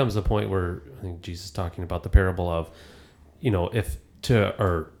think it comes to a point where I think Jesus is talking about the parable of,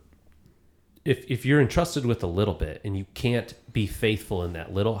 if you're entrusted with a little bit and you can't be faithful in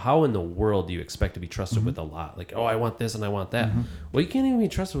that little, how in the world do you expect to be trusted with a lot? Like, oh, I want this and I want that. Well, you can't even be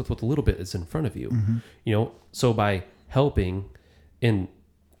trusted with what a little bit is in front of you. You know, so by helping in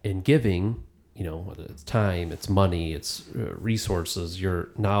giving, you know, whether it's time, it's money, it's resources, your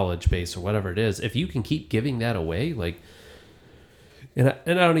knowledge base, or whatever it is, if you can keep giving that away, like, and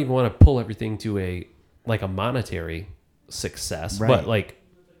I don't even want to pull everything to a monetary success, but like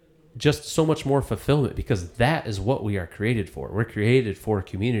just so much more fulfillment, because that is what we are created for. We're created for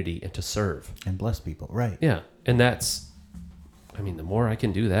community and to serve and bless people. Right. Yeah. And that's, I mean, the more I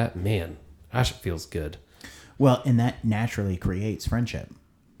can do that, man, gosh, it feels good. Well, and that naturally creates friendship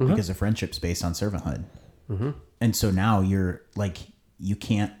because a friendship's based on servanthood. And so now you're like, you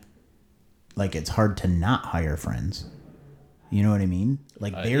can't, like, it's hard to not hire friends. You know what I mean?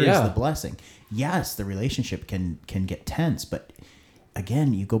 Like, there is the blessing. Yes, the relationship can get tense, but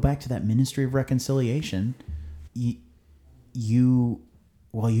again, you go back to that ministry of reconciliation. You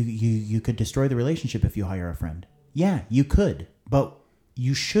could destroy the relationship if you hire a friend. Yeah, you could, but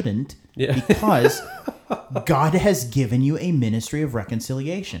you shouldn't because God has given you a ministry of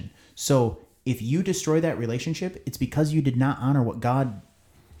reconciliation. So if you destroy that relationship, it's because you did not honor what God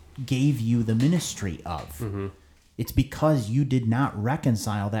gave you the ministry of. It's because you did not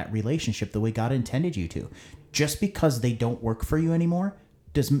reconcile that relationship the way God intended you to. Just because they don't work for you anymore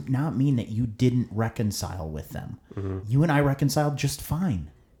does not mean that you didn't reconcile with them. You and I reconciled just fine.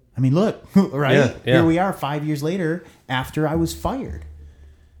 I mean, look, right? Yeah. Here we are 5 years later after I was fired.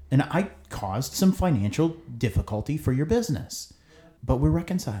 And I caused some financial difficulty for your business. But we're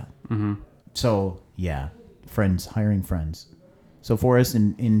reconciled. So, yeah, friends, hiring friends. So Forrest,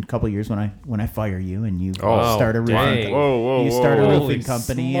 in a couple of years, when I fire you and you start a roofing, roofing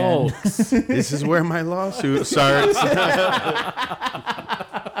company, and This is where my lawsuit starts.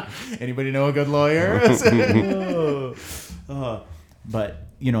 anybody know a good lawyer? But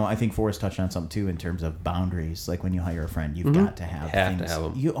you know, I think Forrest touched on something too in terms of boundaries. Like when you hire a friend, you've got to have things. To have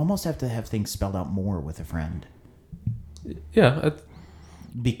them. You almost have to have things spelled out more with a friend. Yeah.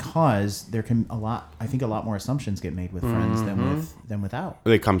 Because there can I think a lot more assumptions get made with friends than without.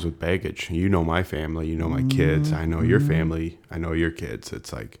 It comes with baggage. You know my family. You know my kids. I know your family. I know your kids.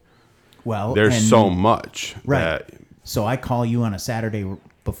 It's like, well, there's so much. Right. So I call you on a Saturday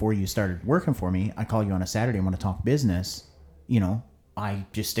before you started working for me. I call you on a Saturday and want to talk business. You know, I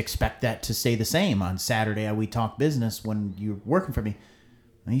just expect that to stay the same. On Saturday, we talk business when you're working for me.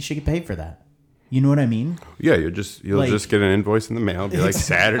 Well, you should get paid for that. You know what I mean? Yeah, you'll just get an invoice in the mail. Be like,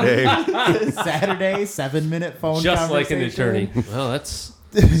 Saturday, 7-minute phone just conversation. like an attorney. Well, that's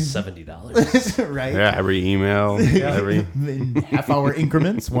 $70, right? Yeah, every email, every in half-hour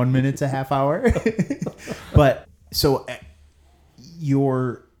increments, 1 minute to half hour. But so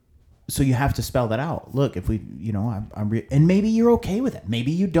you have to spell that out. Look, if we, you know, and maybe you're okay with it.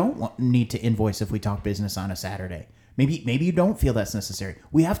 Maybe you don't need to invoice if we talk business on a Saturday. Maybe you don't feel that's necessary.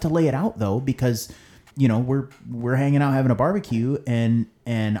 We have to lay it out though, because you know we're hanging out having a barbecue, and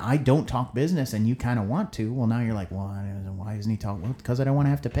I don't talk business, and you kind of want to. Well, now you're like, well, why isn't he talking? Well, because I don't want to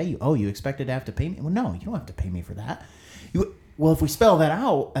have to pay you. Oh, you expected to have to pay me? Well, no, you don't have to pay me for that. Well, if we spell that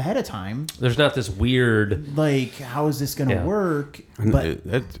out ahead of time, there's not this weird like, how is this going to work? But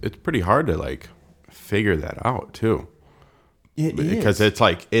it's pretty hard to like figure that out too. Because it's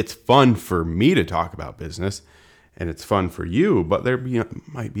like, it's fun for me to talk about business. And it's fun for you, but there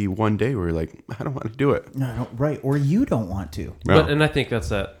might be one day where you're like, I don't want to do it. No, right. Or you don't want to. But and I think that's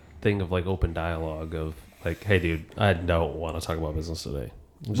that thing of like open dialogue of like, hey, dude, I don't want to talk about business today.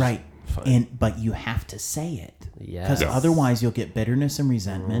 Right. Fine. But you have to say it. Yeah. Because otherwise you'll get bitterness and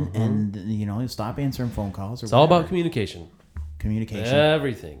resentment, and you know, you'll stop answering phone calls. It's all about communication. Communication.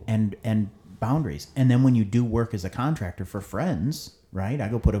 Everything. And boundaries. And then when you do work as a contractor for friends, right? I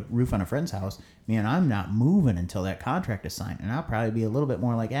go put a roof on a friend's house. Man, I'm not moving until that contract is signed. And I'll probably be a little bit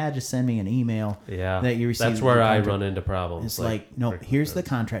more like, just send me an email that you received. That's where I run into problems. It's like no, here's the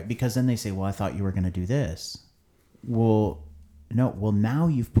contract. Because then they say, well, I thought you were going to do this. Well, no. Well, now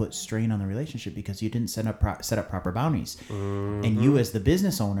you've put strain on the relationship because you didn't set up proper boundaries. And you as the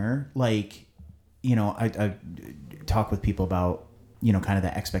business owner, like, you know, I talk with people about, you know, kind of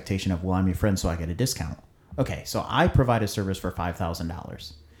the expectation of, well, I'm your friend, so I get a discount. Okay, so I provide a service for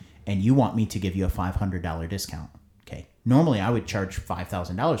 $5,000, and you want me to give you a $500 discount. Okay, normally I would charge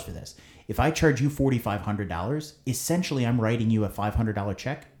 $5,000 for this. If I charge you $4,500, essentially I'm writing you a $500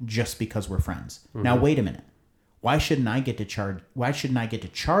 check just because we're friends. Now wait a minute, why shouldn't I get to charge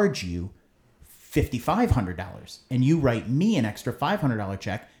you $5,500 and you write me an extra $500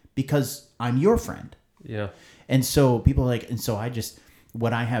 check because I'm your friend? Yeah. And so people are like, and so I just,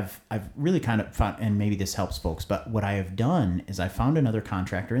 what I've really kind of found, and maybe this helps folks, but what I have done is I found another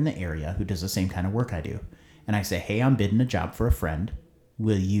contractor in the area who does the same kind of work I do. And I say, hey, I'm bidding a job for a friend.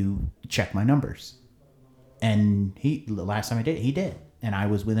 Will you check my numbers? And the last time I did, he did. And I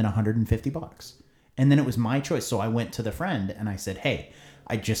was within $150. And then it was my choice. So I went to the friend and I said, hey,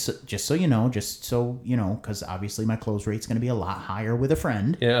 I just so you know, because obviously my close rate's going to be a lot higher with a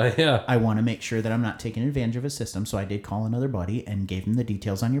friend. Yeah. I want to make sure that I'm not taking advantage of his system. So I did call another buddy and gave him the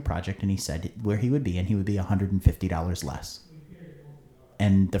details on your project. And he said where he would be, and he would be $150 less.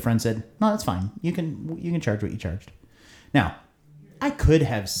 And the friend said, no, that's fine. You can charge what you charged. Now, I could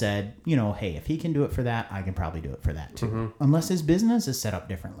have said, hey, if he can do it for that, I can probably do it for that too. Unless his business is set up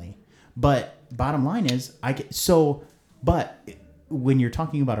differently. But bottom line is, but when you're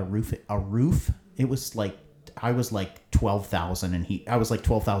talking about a roof, it was like, I was like 12,000 and I was like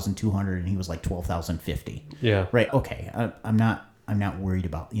 12,200 and he was like 12,050. Yeah. Right. Okay. I'm not worried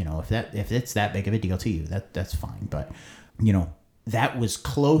about, if it's that big of a deal to you, that's fine. But, that was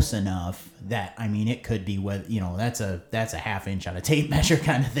close enough that, it could be whether, that's a half inch on a tape measure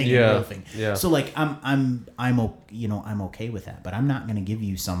kind of thing. Yeah. In roofing. Yeah. So like, I'm okay with that, but I'm not going to give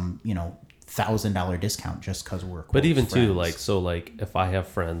you some, $1,000 discount just because we're But even friends. too, if I have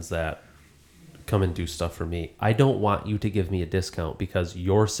friends that come and do stuff for me, I don't want you to give me a discount because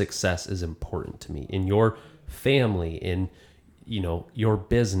your success is important to me, in your family, in your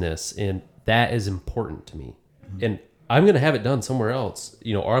business, and that is important to me. Mm-hmm. And I'm going to have it done somewhere else,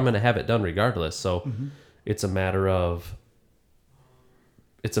 or I'm going to have it done regardless. So it's a matter of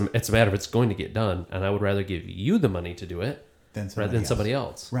it's going to get done, and I would rather give you the money to do it rather than somebody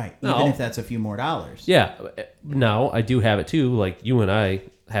else. Right. Now, even if that's a few more dollars. Yeah. Now I do have it too. Like you and I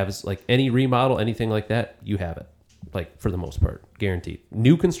have, like any remodel, anything like that, you have it. Like for the most part, guaranteed.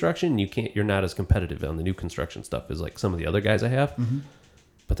 New construction, you're not as competitive on the new construction stuff as like some of the other guys I have. Mm-hmm.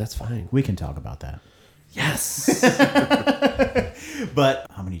 But that's fine. We can talk about that. Yes. But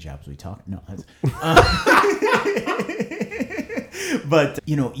how many jobs we talk? No. But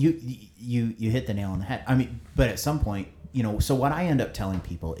you hit the nail on the head. But at some point, so what I end up telling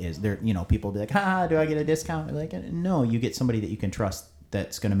people is people will be like, do I get a discount? They're like, no, you get somebody that you can trust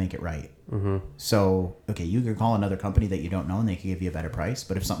that's going to make it right. Mm-hmm. So, okay, you can call another company that you don't know and they can give you a better price.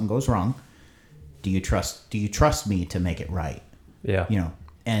 But if something goes wrong, do you trust me to make it right? Yeah.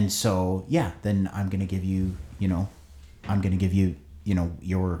 And so, then I'm going to give you,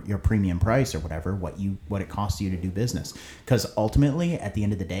 your premium price or whatever, what it costs you to do business. Because ultimately, at the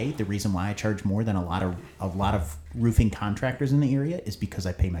end of the day, the reason why I charge more than a lot of roofing contractors in the area is because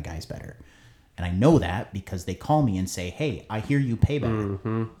I pay my guys better. And I know that because they call me and say, hey, I hear you pay better.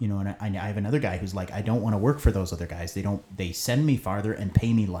 Mm-hmm. And I have another guy who's like, I don't want to work for those other guys. They send me farther and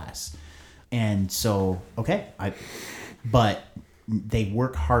pay me less. And so, okay, but they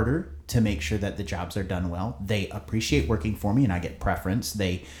work harder to make sure that the jobs are done well. They appreciate working for me and I get preference.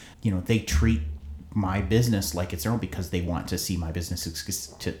 They treat my business like it's their own because they want to see my business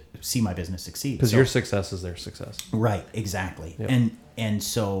succeed. Because your success is their success. Right, exactly. Yep.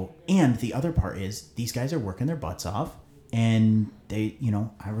 And the other part is these guys are working their butts off, and they,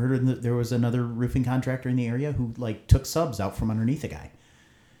 I heard there was another roofing contractor in the area who like took subs out from underneath a guy.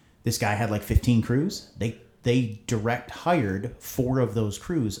 This guy had like 15 crews. They direct hired 4 of those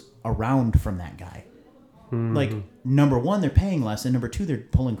crews around from that guy. Mm-hmm. Like, number one, they're paying less, and number two, they're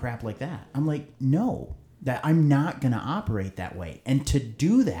pulling crap like that. I'm like, no, that I'm not going to operate that way. And to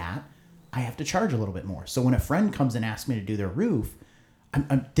do that, I have to charge a little bit more. So when a friend comes and asks me to do their roof,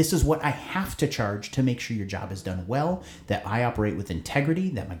 this is what I have to charge to make sure your job is done well, that I operate with integrity,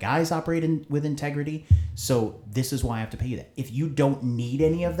 that my guys operate with integrity. So this is why I have to pay you that. If you don't need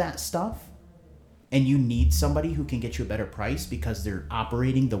any of that stuff, and you need somebody who can get you a better price because they're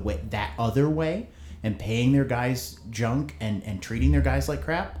operating that other way and paying their guys junk and treating their guys like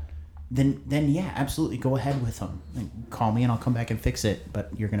crap, then yeah, absolutely go ahead with them. And call me and I'll come back and fix it, but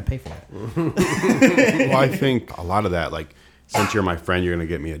you're going to pay for it. Well, I think a lot of that, like, since you're my friend, you're going to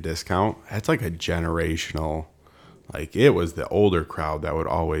get me a discount. That's like a generational, like it was the older crowd that would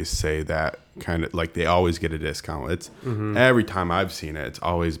always say that kind of, like they always get a discount. It's every time I've seen it, it's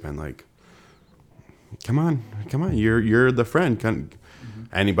always been like, come on, you're the friend.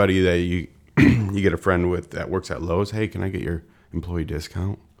 Anybody that you get a friend with that works at Lowe's, hey, can I get your employee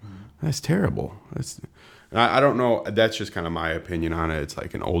discount? That's terrible. I don't know. That's just kind of my opinion on it. It's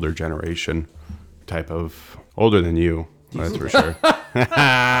like an older generation type of, older than you. That's for sure.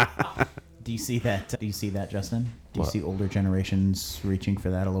 Do you see that? Do you see that, Justin? Do you see older generations reaching for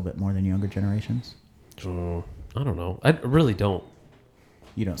that a little bit more than younger generations? I don't know. I really don't.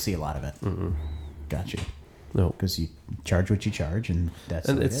 You don't see a lot of it. Mm-mm. Got you. No. because you charge what you charge, and that's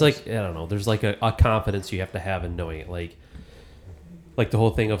And what it's it is. like, I don't know, there's like a confidence you have to have in knowing it. Like the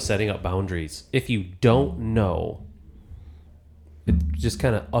whole thing of setting up boundaries. If you don't know, it's just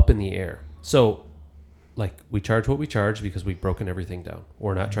kind of up in the air. So, like, we charge what we charge because we've broken everything down.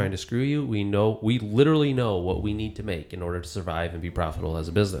 We're not trying to screw you. We literally know what we need to make in order to survive and be profitable as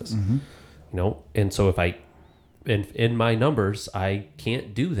a business. You know, and so if in my numbers, I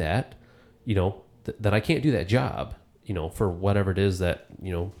can't do that, you know, then I can't do that job, you know, for whatever it is that,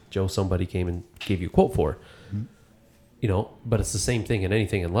 you know, Joe, somebody came and gave you a quote for. You know, but it's the same thing in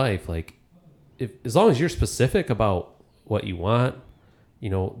anything in life. Like, as long as you're specific about what you want, you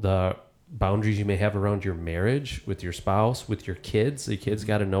know, the boundaries you may have around your marriage, with your spouse, with your kids. The kids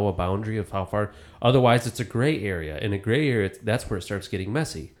got to know a boundary of how far. Otherwise, it's a gray area. In a gray area, that's where it starts getting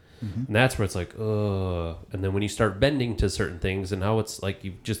messy. And that's where it's like, ugh. And then when you start bending to certain things, and now it's like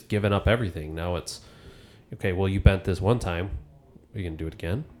you've just given up everything. Now it's, okay, well, you bent this one time. Are you going to do it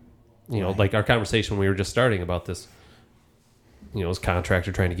again? You know, like our conversation when we were just starting about this, you know, this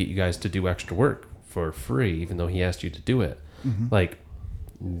contractor trying to get you guys to do extra work for free, even though he asked you to do it. Like,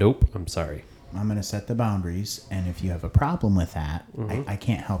 nope, I'm sorry. I'm going to set the boundaries, and if you have a problem with that, I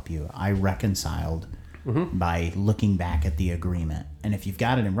can't help you. I reconciled by looking back at the agreement. And if you've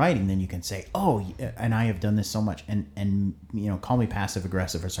got it in writing, then you can say, oh, and I have done this so much, and you know, call me passive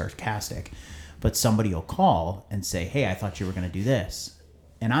aggressive or sarcastic, but somebody will call and say, hey, I thought you were going to do this.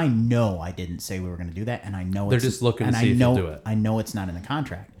 And I know I didn't say we were going to do that, and I know They're just looking to see if you'll do it. I know it's not in the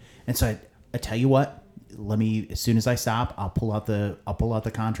contract, and so I tell you what. Let me, as soon as I stop, I'll pull out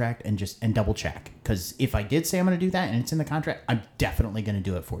the contract and double check, because if I did say I'm going to do that and it's in the contract, I'm definitely going to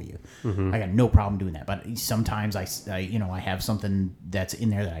do it for you. I got no problem doing that. But sometimes I you know, I have something that's in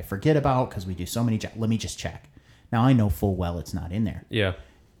there that I forget about because we do so many. Let me just check. Now I know full well it's not in there. Yeah.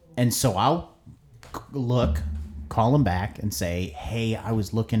 And so I'll call them back and say, hey, I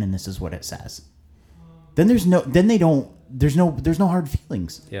was looking and this is what it says. Then there's no hard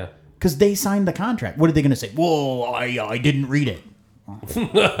feelings. Yeah. Because they signed the contract. What are they going to say? Whoa, I didn't read it.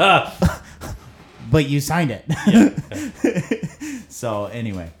 But you signed it. Yeah. So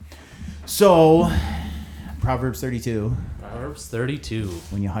anyway. So Proverbs 32. Proverbs 32.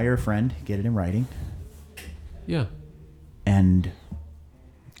 When you hire a friend, get it in writing. Yeah. And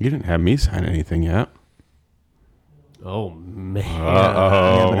You didn't have me sign anything yet. Oh, man.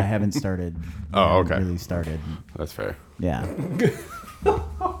 yeah, but I haven't started. Oh, okay. Really started. That's fair. Yeah.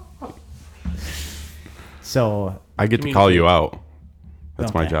 So I get to call you out.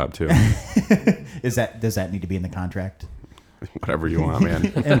 That's my Okay. job too. does that need to be in the contract? Whatever you want, man.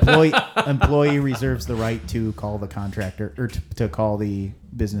 Employee reserves the right to call the contractor or to call the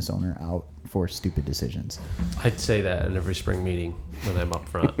business owner out for stupid decisions. I'd say that in every spring meeting when I'm up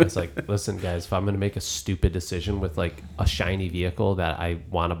front. It's like, listen, guys, if I'm going to make a stupid decision with like a shiny vehicle that I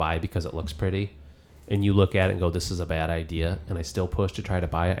want to buy because it looks pretty, and you look at it and go, this is a bad idea, and I still push to try to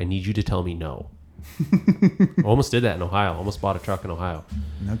buy it, I need you to tell me no. I almost did that in Ohio. Almost bought a truck in Ohio.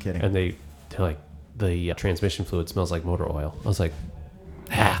 No kidding. And they're like, the transmission fluid smells like motor oil. I was like,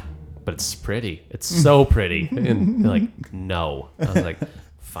 but it's pretty. It's so pretty. And they're like, no. I was like,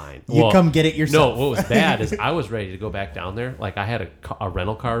 fine. You come get it yourself. No, what was bad is I was ready to go back down there. Like, I had a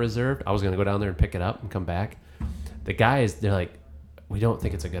rental car reserved. I was going to go down there and pick it up and come back. The guys, they're like, we don't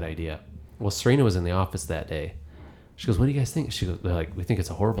think it's a good idea. Well, Serena was in the office that day. She goes, what do you guys think? They're like, we think it's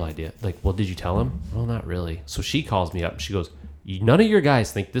a horrible idea. Like, well, did you tell him? Well, not really. So she calls me up and she goes, none of your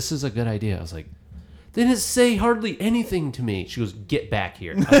guys think this is a good idea. I was like, they didn't say hardly anything to me. She goes, get back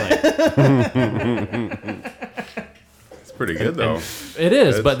here. I was like, It's pretty good though. it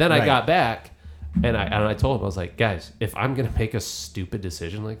is. But then I right. got back and I told him, I was like, guys, if I'm going to make a stupid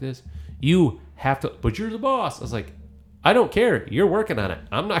decision like this, you have to, but you're the boss. I was like, I don't care. You're working on it.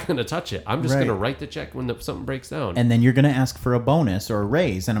 I'm not going to touch it. I'm just going to write the check when something breaks down. And then you're going to ask for a bonus or a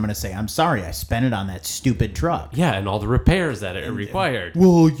raise, and I'm going to say, I'm sorry, I spent it on that stupid truck. Yeah, and all the repairs that it required.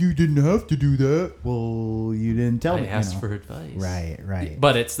 Well, you didn't have to do that. Well, you didn't tell me. I asked for advice. Right.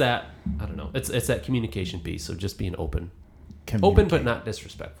 But it's that, I don't know. It's that communication piece. So just being open. Open Communicate. but not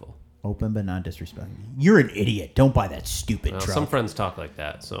disrespectful. Open but not disrespectful. You're an idiot. Don't buy that stupid Well, truck. some friends talk like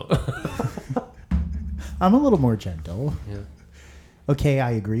that, so. I'm a little more gentle. Yeah. Okay,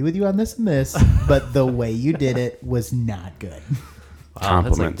 I agree with you on this and this, but the way you did it was not good. Wow,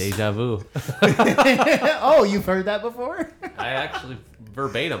 that's like Compliments. deja vu. Oh, you've heard that before? I actually,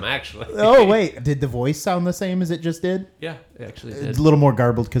 verbatim, actually. Oh, wait. Did the voice sound the same as it just did? Yeah, it actually It's did. a little more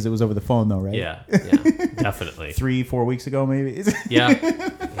garbled because it was over the phone, though, right? Yeah, definitely. 3-4 weeks ago, maybe. Yeah.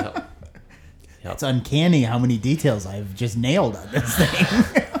 Yep. It's uncanny how many details I've just nailed on this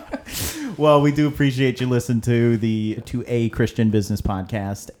thing. Well, we do appreciate you listening to a Christian business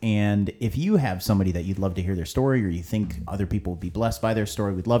podcast. And if you have somebody that you'd love to hear their story, or you think other people would be blessed by their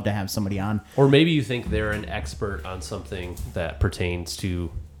story, we'd love to have somebody on. Or maybe you think they're an expert on something that pertains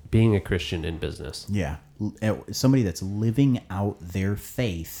to being a Christian in business. Yeah. Somebody that's living out their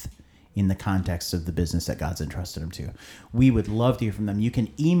faith in the context of the business that God's entrusted them to. We would love to hear from them. You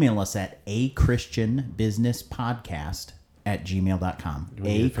can email us at achristianbusinesspodcast@gmail.com.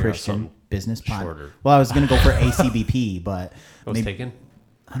 A Christian Business Podcast. Well, I was going to go for ACBP, but it was taken?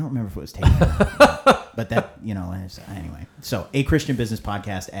 I don't remember if it was taken. But that, anyway. So, A Christian Business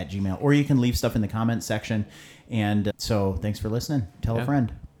Podcast @gmail, or you can leave stuff in the comments section. And so, thanks for listening. Tell a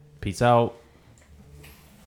friend. Peace out.